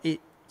wear.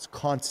 It's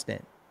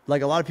constant.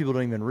 Like a lot of people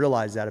don't even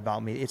realize that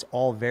about me. It's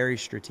all very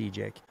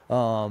strategic.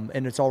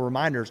 And it's all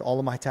reminders. All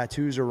of my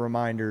tattoos are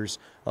reminders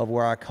of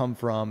where I come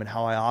from and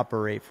how I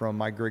operate, from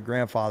my great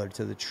grandfather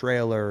to the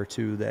trailer,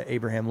 to the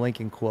Abraham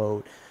Lincoln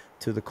quote,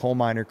 to the coal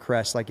miner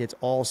crest. Like it's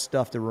all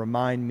stuff to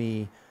remind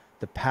me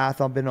the path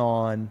I've been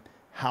on,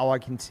 how I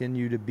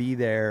continue to be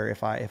there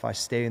if I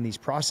stay in these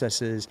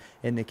processes,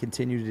 and to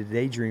continue to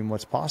daydream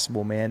what's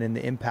possible, man, and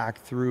the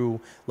impact through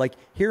like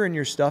hearing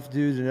your stuff,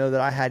 dude, to know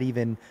that I had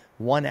even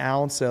 1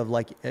 ounce of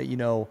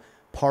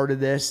part of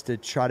this to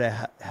try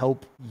to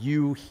help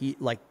you.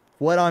 Like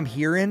what I'm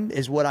hearing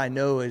is what I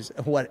know is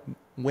what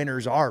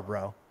winners are,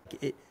 bro.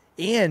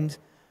 And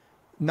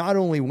not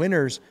only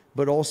winners,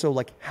 but also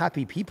like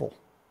happy people,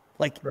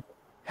 like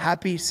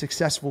happy,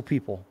 successful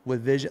people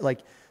with vision.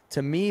 Like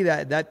to me,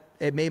 that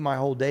it made my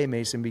whole day,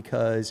 Mason,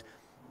 because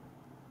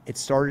it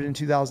started in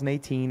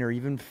 2018 or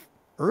even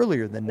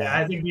earlier than that. Yeah,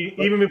 I think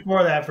even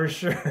before that, for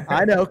sure.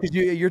 I know, because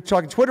you're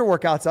talking Twitter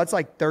workouts. That's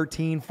like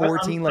 13,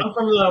 14. I'm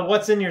from the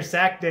what's in your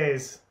sack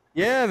days.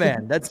 Yeah,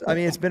 man.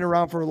 It's been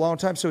around for a long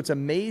time. So it's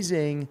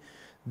amazing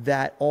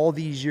that all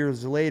these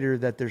years later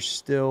that there's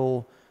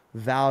still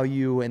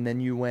value, and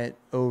then you went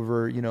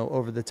over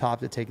the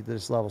top to take it to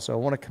this level. So I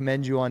want to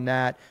commend you on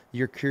that,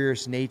 your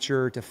curious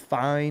nature to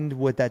find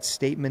what that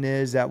statement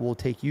is that will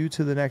take you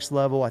to the next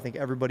level. I think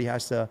everybody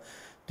has to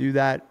do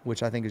that,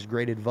 which I think is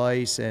great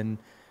advice. And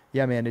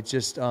yeah, man, it's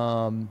just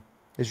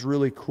it's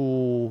really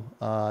cool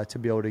to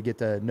be able to get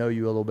to know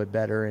you a little bit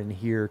better and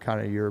hear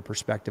kind of your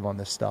perspective on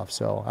this stuff.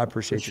 So I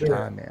appreciate your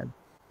time, man.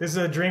 This is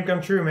a dream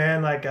come true,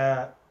 man. Like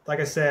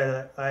I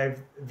said,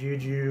 I've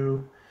viewed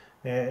you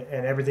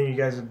and everything you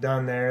guys have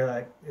done there.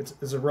 Like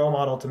it's a role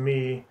model to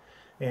me,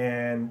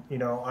 and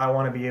I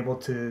want to be able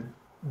to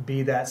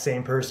be that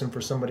same person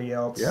for somebody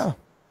else. Yeah,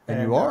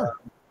 and you are.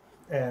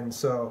 And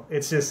so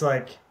it's just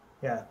like,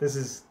 yeah, this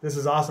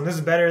is awesome. This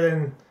is better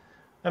than.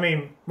 I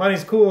mean,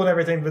 money's cool and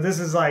everything, but this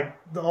is like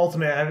the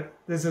ultimate.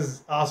 This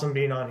is awesome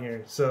being on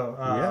here. So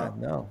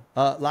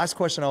last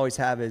question I always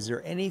have: is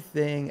there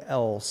anything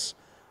else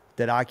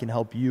that I can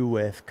help you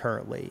with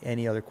currently?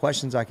 Any other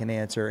questions I can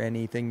answer?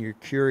 Anything you're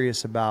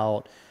curious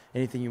about?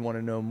 Anything you want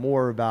to know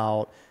more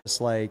about? It's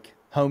like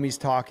homies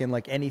talking.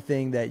 Like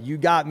anything that you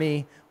got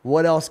me.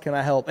 What else can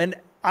I help? And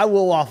I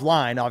will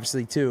offline,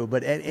 obviously too.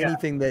 But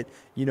anything that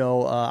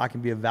I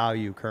can be of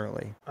value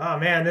currently. Oh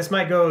man, this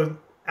might go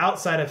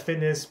outside of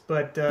fitness,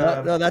 but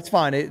no, that's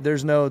fine.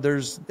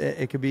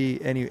 It could be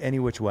any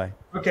which way.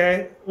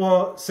 Okay,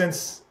 well,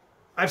 since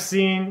I've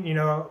seen,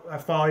 I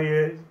follow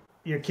you,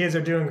 your kids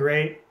are doing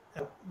great.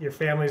 Your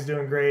family's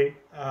doing great.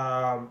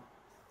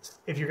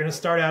 If you're going to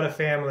start out a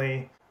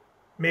family,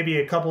 maybe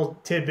a couple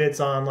tidbits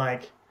on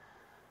like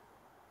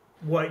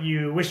what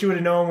you wish you would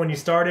have known when you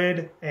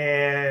started,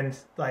 and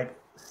like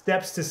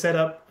steps to set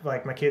up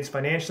like my kids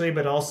financially,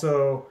 but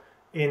also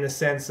in the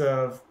sense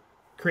of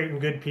creating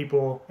good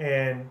people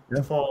and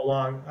to follow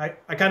along.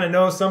 I kind of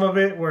know some of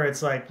it where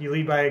it's like you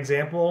lead by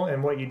example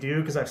and what you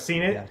do because I've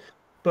seen it,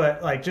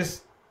 but like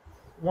just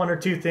one or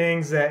two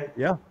things that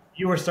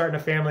you were starting a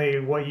family,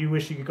 what you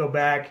wish you could go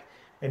back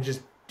and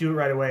just do it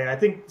right away. I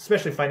think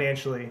especially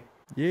financially.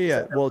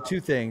 Yeah. Well, two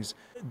things.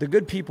 The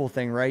good people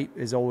thing, right,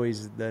 is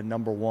always the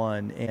number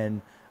one.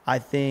 And I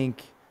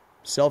think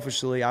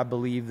selfishly, I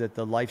believe that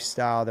the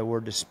lifestyle that we're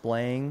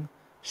displaying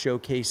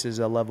showcases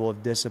a level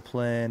of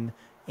discipline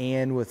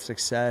and with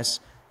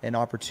success and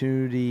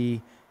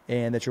opportunity,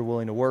 and that you're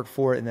willing to work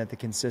for it, and that the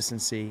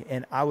consistency.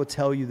 And I will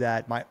tell you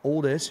that my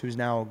oldest, who's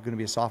now going to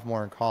be a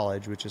sophomore in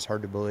college, which is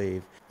hard to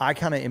believe, I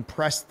kind of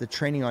impressed the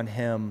training on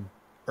him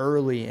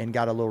early and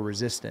got a little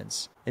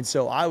resistance. And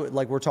so I would,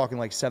 like, we're talking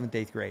like 7th,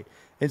 8th grade.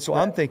 And so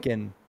I'm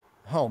thinking,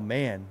 oh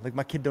man, like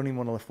my kid don't even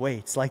want to lift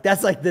weights. Like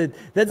that's like the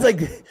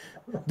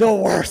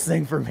worst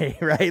thing for me,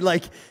 right?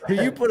 Like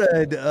if you put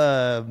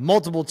a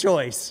multiple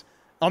choice,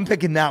 I'm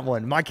picking that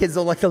one. My kids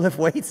don't like to lift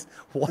weights.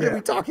 What are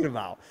we talking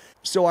about?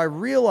 So I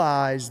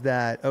realized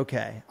that,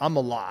 okay, I'm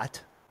a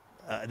lot.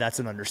 That's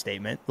an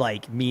understatement.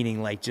 Like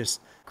meaning like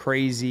just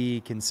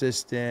crazy,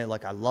 consistent.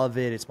 Like I love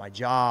it. It's my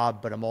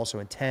job, but I'm also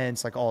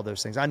intense. Like all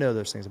those things. I know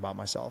those things about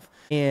myself.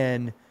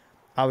 And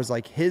I was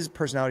like, his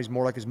personality is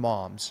more like his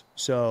mom's.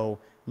 So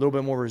a little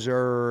bit more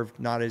reserved,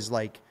 not as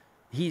like,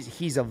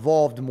 he's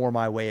evolved more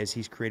my way as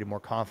he's created more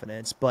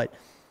confidence. But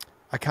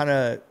I kind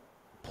of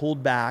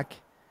pulled back,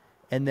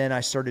 and then I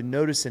started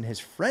noticing his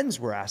friends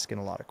were asking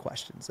a lot of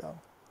questions though.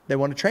 They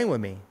want to train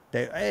with me.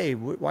 Hey,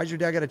 why's your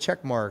dad got a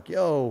check mark?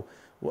 Yo,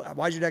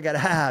 why's your dad got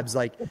abs?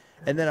 Like,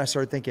 and then I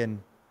started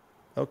thinking,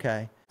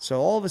 okay. So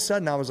all of a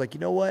sudden I was like, you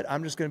know what?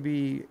 I'm just going to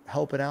be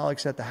helping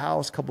Alex at the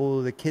house. A couple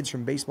of the kids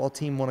from baseball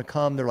team want to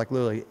come. They're like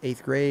literally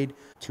 8th grade.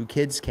 2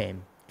 kids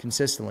came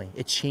consistently.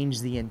 It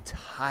changed the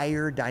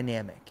entire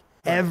dynamic.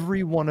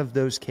 Every one of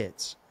those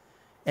kids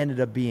ended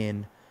up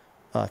being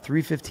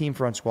 315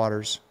 front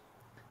squatters,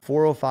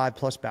 405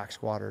 plus back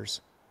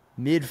squatters,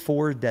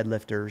 mid-4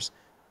 deadlifters.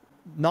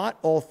 Not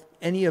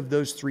any of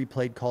those 3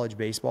 played college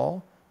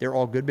baseball. They're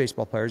all good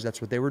baseball players. That's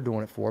what they were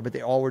doing it for. But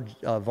they all were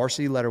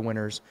varsity letter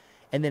winners.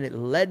 And then it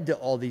led to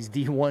all these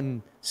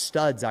D1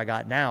 studs I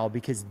got now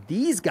because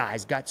these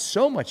guys got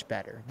so much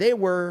better. They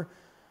were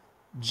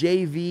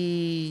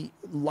JV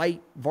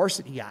light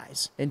varsity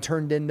guys and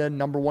turned into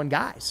number 1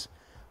 guys,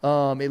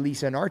 at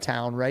least in our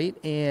town, right?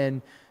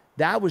 And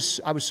I was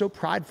so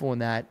prideful in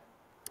that.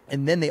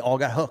 And then they all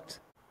got hooked.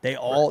 They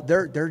all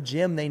their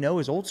gym they know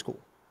is old school.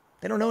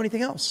 They don't know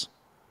anything else.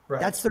 Right.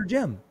 That's their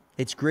gym.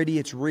 It's gritty.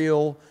 It's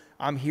real.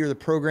 I'm here. The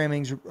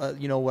programming's,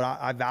 what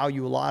I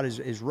value a lot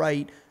is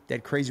right. They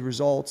had crazy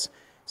results.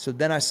 So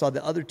then I saw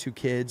the other 2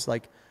 kids,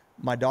 like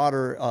my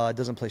daughter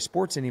doesn't play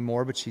sports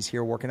anymore, but she's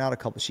here working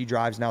out she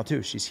drives now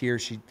too. She's here.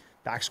 She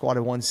back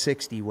squatted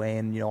 160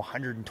 weighing,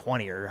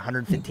 120 or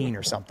 115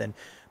 or something.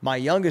 My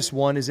youngest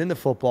one is into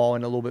football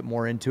and a little bit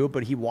more into it,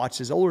 but he watched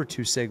his older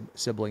 2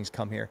 siblings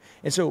come here.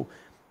 And so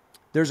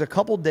there's a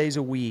couple days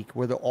a week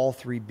where they'll all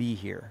 3 be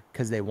here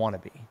because they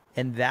want to be.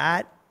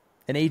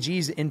 And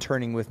AG's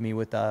interning with me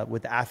with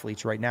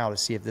athletes right now to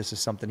see if this is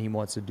something he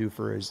wants to do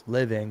for his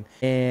living.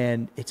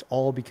 And it's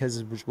all because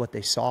it was what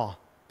they saw.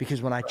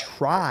 Because when I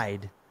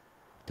tried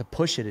to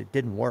push it, it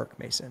didn't work,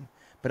 Mason.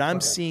 But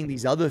I'm seeing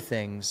these other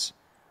things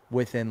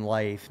within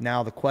life.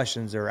 Now the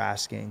questions they're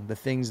asking, the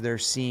things they're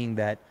seeing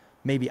that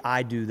maybe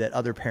I do that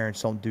other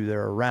parents don't do that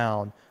are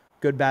around.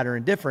 Good, bad, or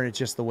indifferent, it's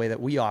just the way that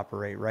we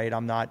operate, right?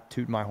 I'm not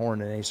tooting my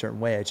horn in any certain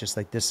way. It's just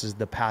like this is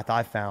the path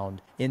I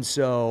found. And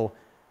so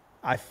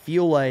I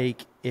feel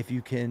like if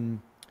you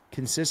can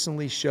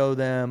consistently show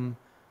them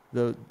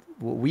what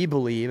we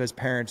believe as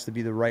parents to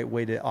be the right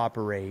way to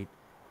operate,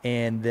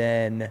 and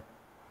then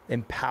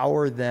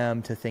empower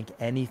them to think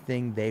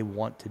anything they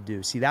want to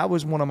do. See, that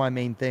was one of my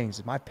main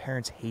things. My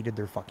parents hated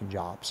their fucking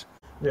jobs.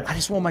 Yeah. I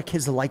just want my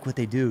kids to like what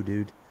they do,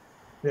 dude.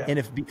 Yeah. And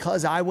if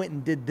because I went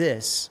and did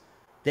this,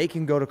 they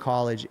can go to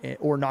college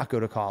or not go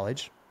to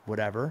college,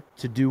 whatever,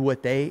 to do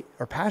what they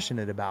are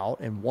passionate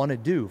about and want to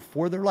do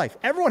for their life.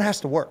 Everyone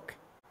has to work.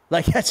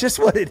 Like, that's just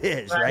what it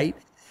is, right?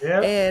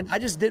 Yeah. And I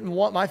just didn't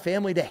want my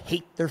family to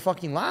hate their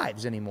fucking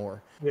lives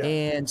anymore. Yeah.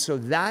 And so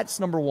that's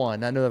number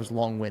 1. I know that was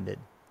long-winded.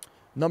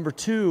 Number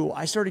 2,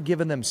 I started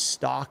giving them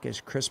stock as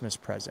Christmas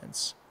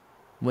presents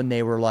when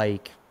they were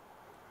like,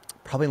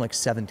 probably like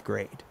 7th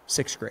grade,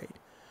 6th grade.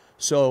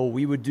 So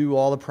we would do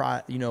all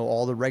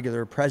the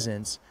regular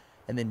presents,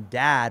 and then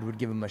Dad would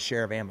give them a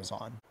share of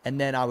Amazon. And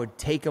then I would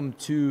take them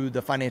to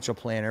the financial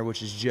planner,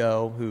 which is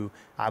Joe, who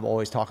I've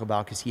always talked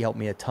about because he helped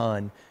me a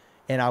ton.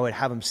 And I would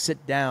have them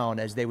sit down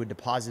as they would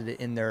deposit it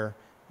in their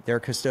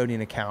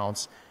custodian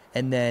accounts.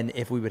 And then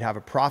if we would have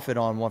a profit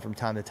on one from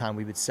time to time,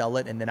 we would sell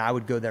it. And then I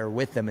would go there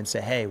with them and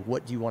say, hey,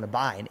 what do you want to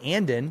buy? And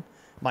Andon,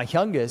 My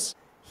youngest,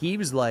 he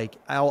was like,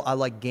 I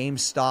like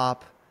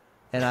GameStop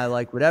and I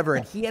like whatever.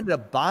 And he ended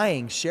up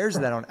buying shares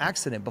of that on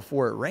accident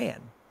before it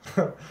ran.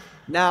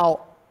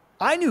 Now,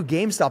 I knew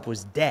GameStop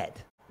was dead,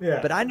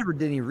 but I never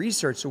did any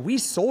research. So we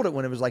sold it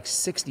when it was like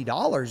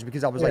 $60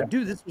 because I was like,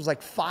 dude, this was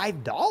like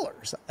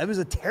 $5. It was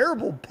a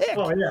terrible pick.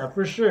 Oh, yeah,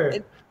 for sure.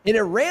 And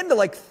it ran to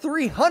like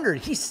 300.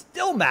 He's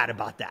still mad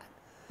about that.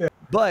 Yeah.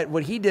 But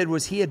what he did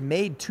was he had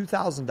made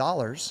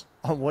 $2,000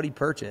 on what he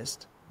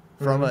purchased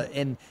from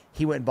and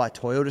he went and bought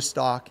Toyota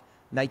stock,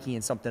 Nike,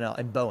 and something else,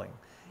 and Boeing.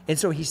 And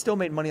so he still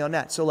made money on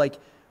that. So like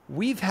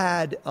we've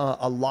had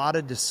a lot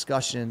of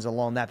discussions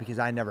along that because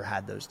I never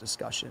had those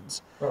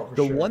discussions.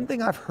 The one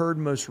thing I've heard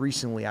most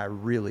recently I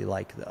really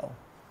like though,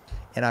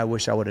 and I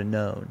wish I would have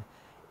known,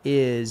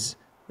 is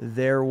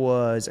there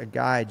was a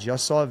guy I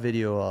just saw a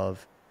video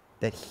of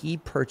that he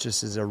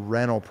purchases a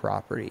rental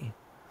property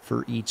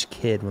for each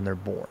kid when they're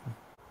born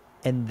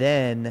and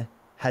then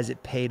has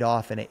it paid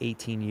off in an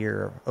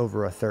 18-year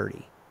over a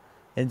 30.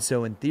 And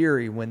so in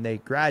theory, when they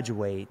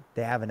graduate,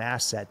 they have an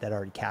asset that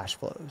already cash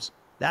flows.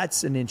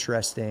 That's an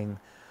interesting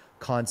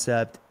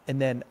concept.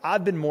 And then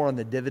I've been more on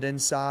the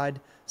dividend side.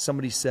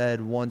 Somebody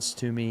said once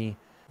to me,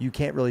 you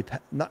can't really,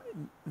 not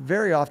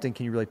very often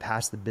can you really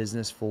pass the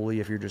business fully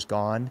if you're just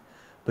gone,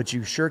 but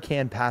you sure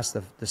can pass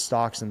the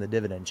stocks and the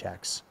dividend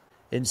checks.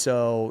 And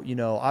so, you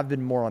know, I've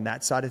been more on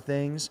that side of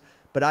things,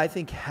 but I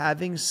think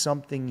having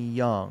something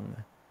young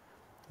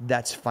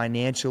that's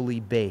financially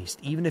based,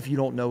 even if you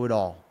don't know it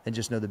all and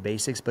just know the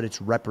basics, but it's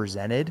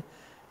represented,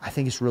 I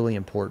think it's really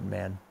important,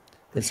 man.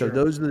 And so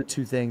those are the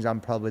two things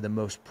I'm probably the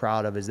most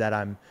proud of, is that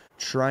I'm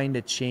trying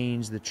to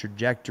change the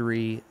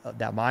trajectory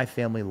that my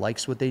family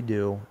likes what they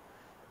do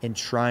and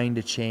trying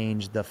to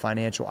change the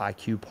financial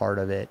IQ part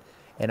of it.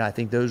 And I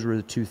think those were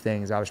the two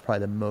things I was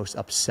probably the most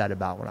upset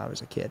about when I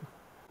was a kid.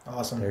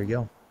 Awesome. There you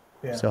go.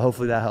 Yeah. So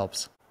hopefully that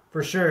helps.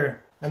 For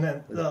sure. And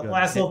then the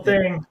last little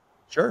thing.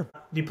 Sure.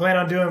 Do you plan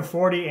on doing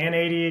 40 and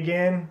 80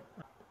 again?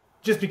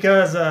 Just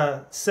because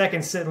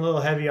second's sitting a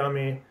little heavy on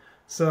me.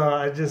 So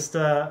I just,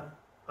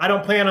 I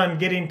don't plan on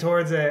getting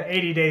towards a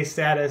 80-day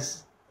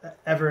status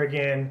ever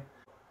again.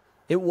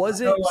 It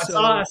wasn't.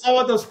 I saw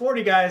what those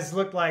 40 guys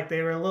looked like.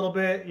 They were a little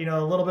bit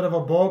of a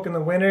bulk in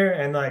the winter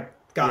and like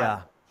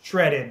got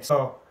shredded.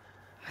 So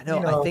I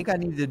know. I think I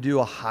need to do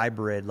a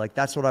hybrid. Like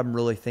that's what I'm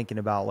really thinking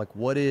about. Like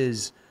what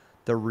is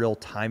the real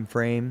time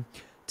frame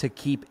to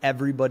keep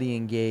everybody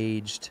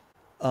engaged,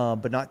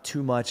 but not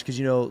too much? Because,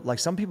 you know, like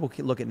some people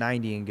can look at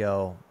 90 and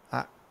go,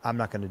 I'm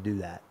not going to do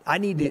that. I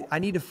need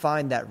to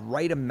find that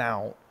right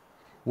amount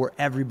where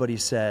everybody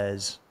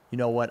says, you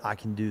know what, I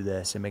can do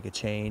this and make a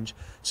change.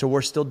 So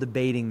we're still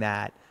debating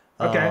that.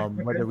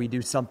 Whether we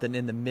do something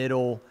in the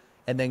middle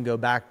and then go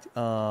back.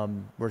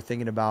 We're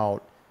thinking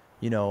about,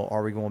 you know,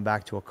 are we going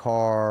back to a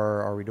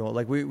car? Are we doing,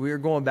 like, we're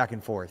going back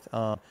and forth.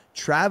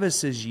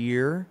 Travis's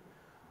year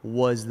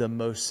was the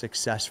most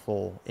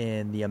successful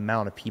in the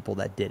amount of people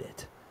that did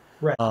it.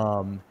 Right.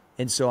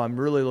 And so I'm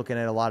really looking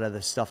at a lot of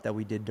the stuff that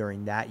we did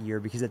during that year,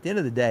 because at the end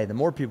of the day, the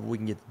more people we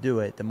can get to do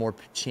it, the more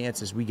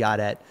chances we got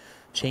at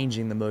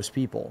changing the most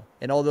people.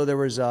 And although there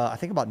was, I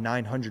think about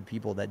 900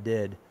 people that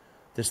did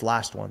this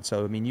last one.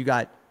 So, I mean, you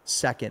got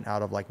second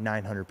out of like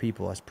 900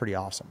 people. That's pretty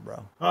awesome,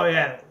 bro. Oh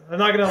yeah. I'm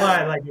not going to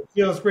lie. Like it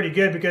feels pretty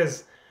good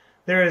because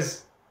there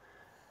was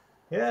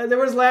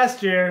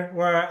last year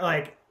where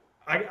like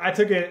I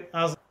took it.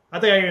 I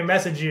think I even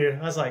messaged you.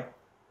 I was like,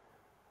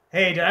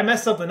 hey, did I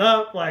mess something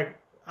up? Like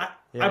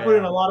I put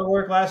in a lot of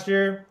work last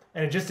year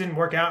and it just didn't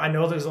work out. I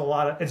know there's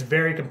it's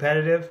very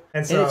competitive.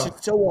 And so it's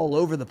just so all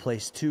over the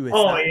place too. It's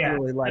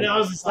really like, and I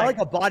was just like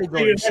a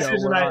bodybuilding show.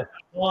 And I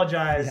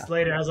apologized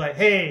later. I was like,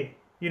 hey,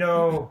 you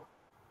know,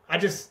 I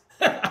just,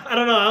 I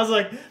don't know. I was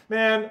like,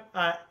 man,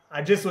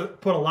 I just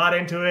put a lot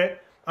into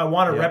it. I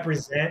want to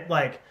represent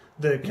like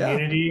the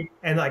community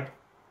and like,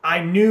 I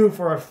knew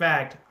for a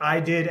fact I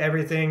did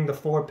everything, the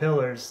 4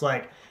 pillars,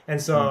 like, and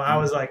so I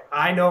was like,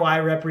 I know I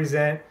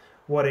represent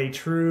what a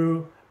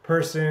true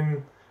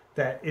person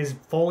that is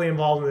fully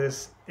involved in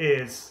this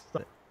is.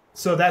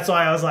 So that's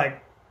why I was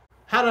like,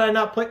 how did I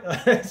not play?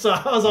 So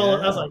I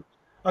was like,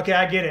 okay,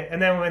 I get it.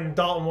 And then when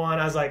Dalton won,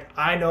 I was like,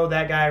 I know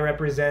that guy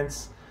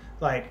represents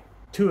like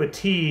to a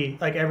T,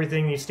 like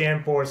everything you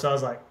stand for. So I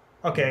was like,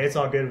 okay, it's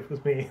all good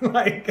with me.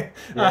 Like,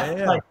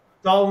 like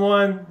Dalton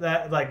won,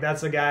 that like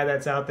that's the guy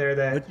that's out there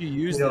that. But you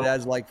used it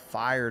as like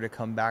fire to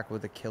come back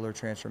with a killer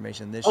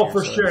transformation this year. Oh,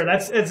 for sure.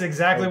 It's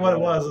exactly what it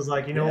was. It was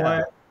like, you know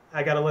what?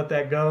 I got to let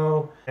that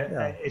go.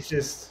 It's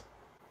just,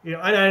 you know,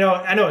 I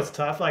know it's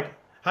tough. Like,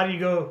 how do you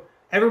go?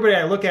 Everybody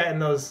I look at in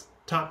those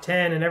top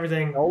 10 and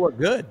everything. Oh, we're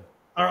good.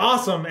 Are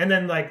awesome. And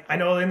then like, I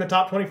know in the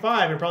top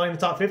 25 and probably in the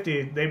top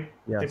 50, they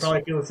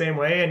probably feel the same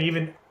way. And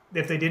even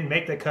if they didn't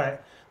make the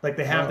cut, like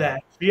they have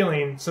that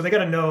feeling. So they got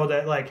to know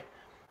that like,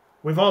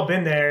 we've all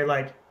been there.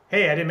 Like,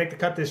 hey, I didn't make the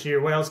cut this year.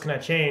 What else can I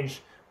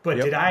change? But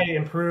did I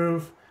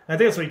improve? And I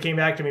think that's what he came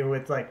back to me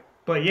with, like,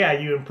 but yeah,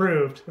 you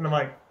improved. And I'm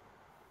like,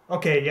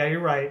 okay, yeah,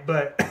 you're right.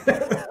 But,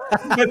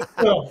 but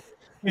still,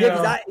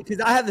 because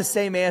I have the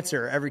same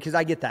answer because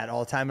I get that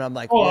all the time. And I'm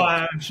like, oh,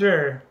 I'm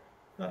sure.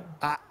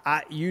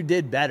 You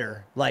did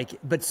better. Like,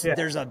 but Yeah.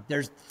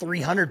 there's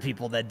 300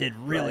 people that did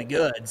really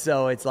good.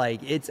 So it's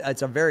like,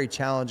 it's a very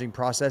challenging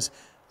process.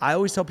 I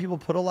always tell people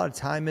put a lot of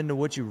time into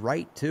what you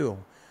write too.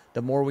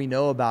 The more we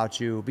know about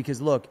you,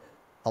 because look,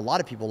 a lot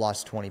of people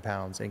lost 20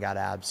 pounds and got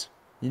abs.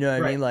 You know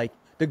what I mean? Like,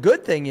 the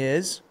good thing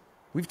is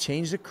we've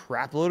changed a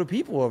crap load of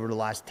people over the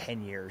last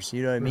 10 years.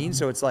 You know what I mean?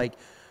 So it's like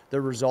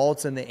the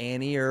results and the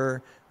ante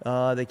are,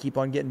 they keep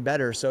on getting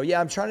better. So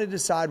yeah, I'm trying to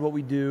decide what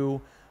we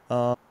do.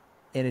 And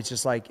it's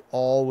just like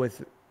all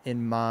with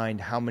in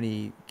mind, how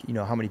many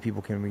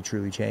people can we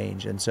truly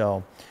change? And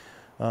so,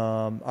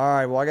 all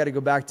right, well, I got to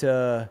go back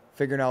to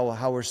figuring out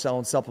how we're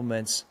selling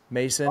supplements.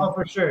 Mason. Oh,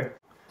 for sure.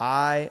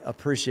 I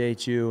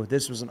appreciate you.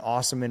 This was an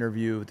awesome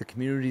interview. The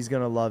community's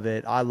going to love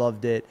it. I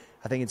loved it.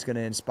 I think it's going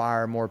to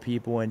inspire more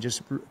people, and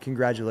just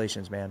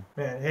congratulations, man.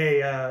 Man,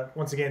 hey,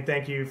 once again,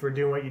 thank you for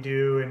doing what you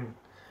do. And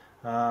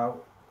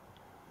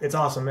it's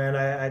awesome,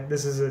 man.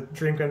 This is a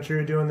dream come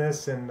true doing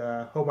this, and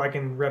hope I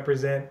can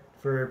represent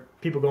for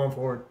people going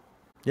forward.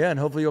 Yeah, and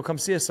hopefully you'll come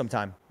see us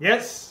sometime.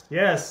 Yes,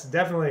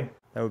 definitely.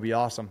 That would be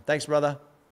awesome. Thanks, brother.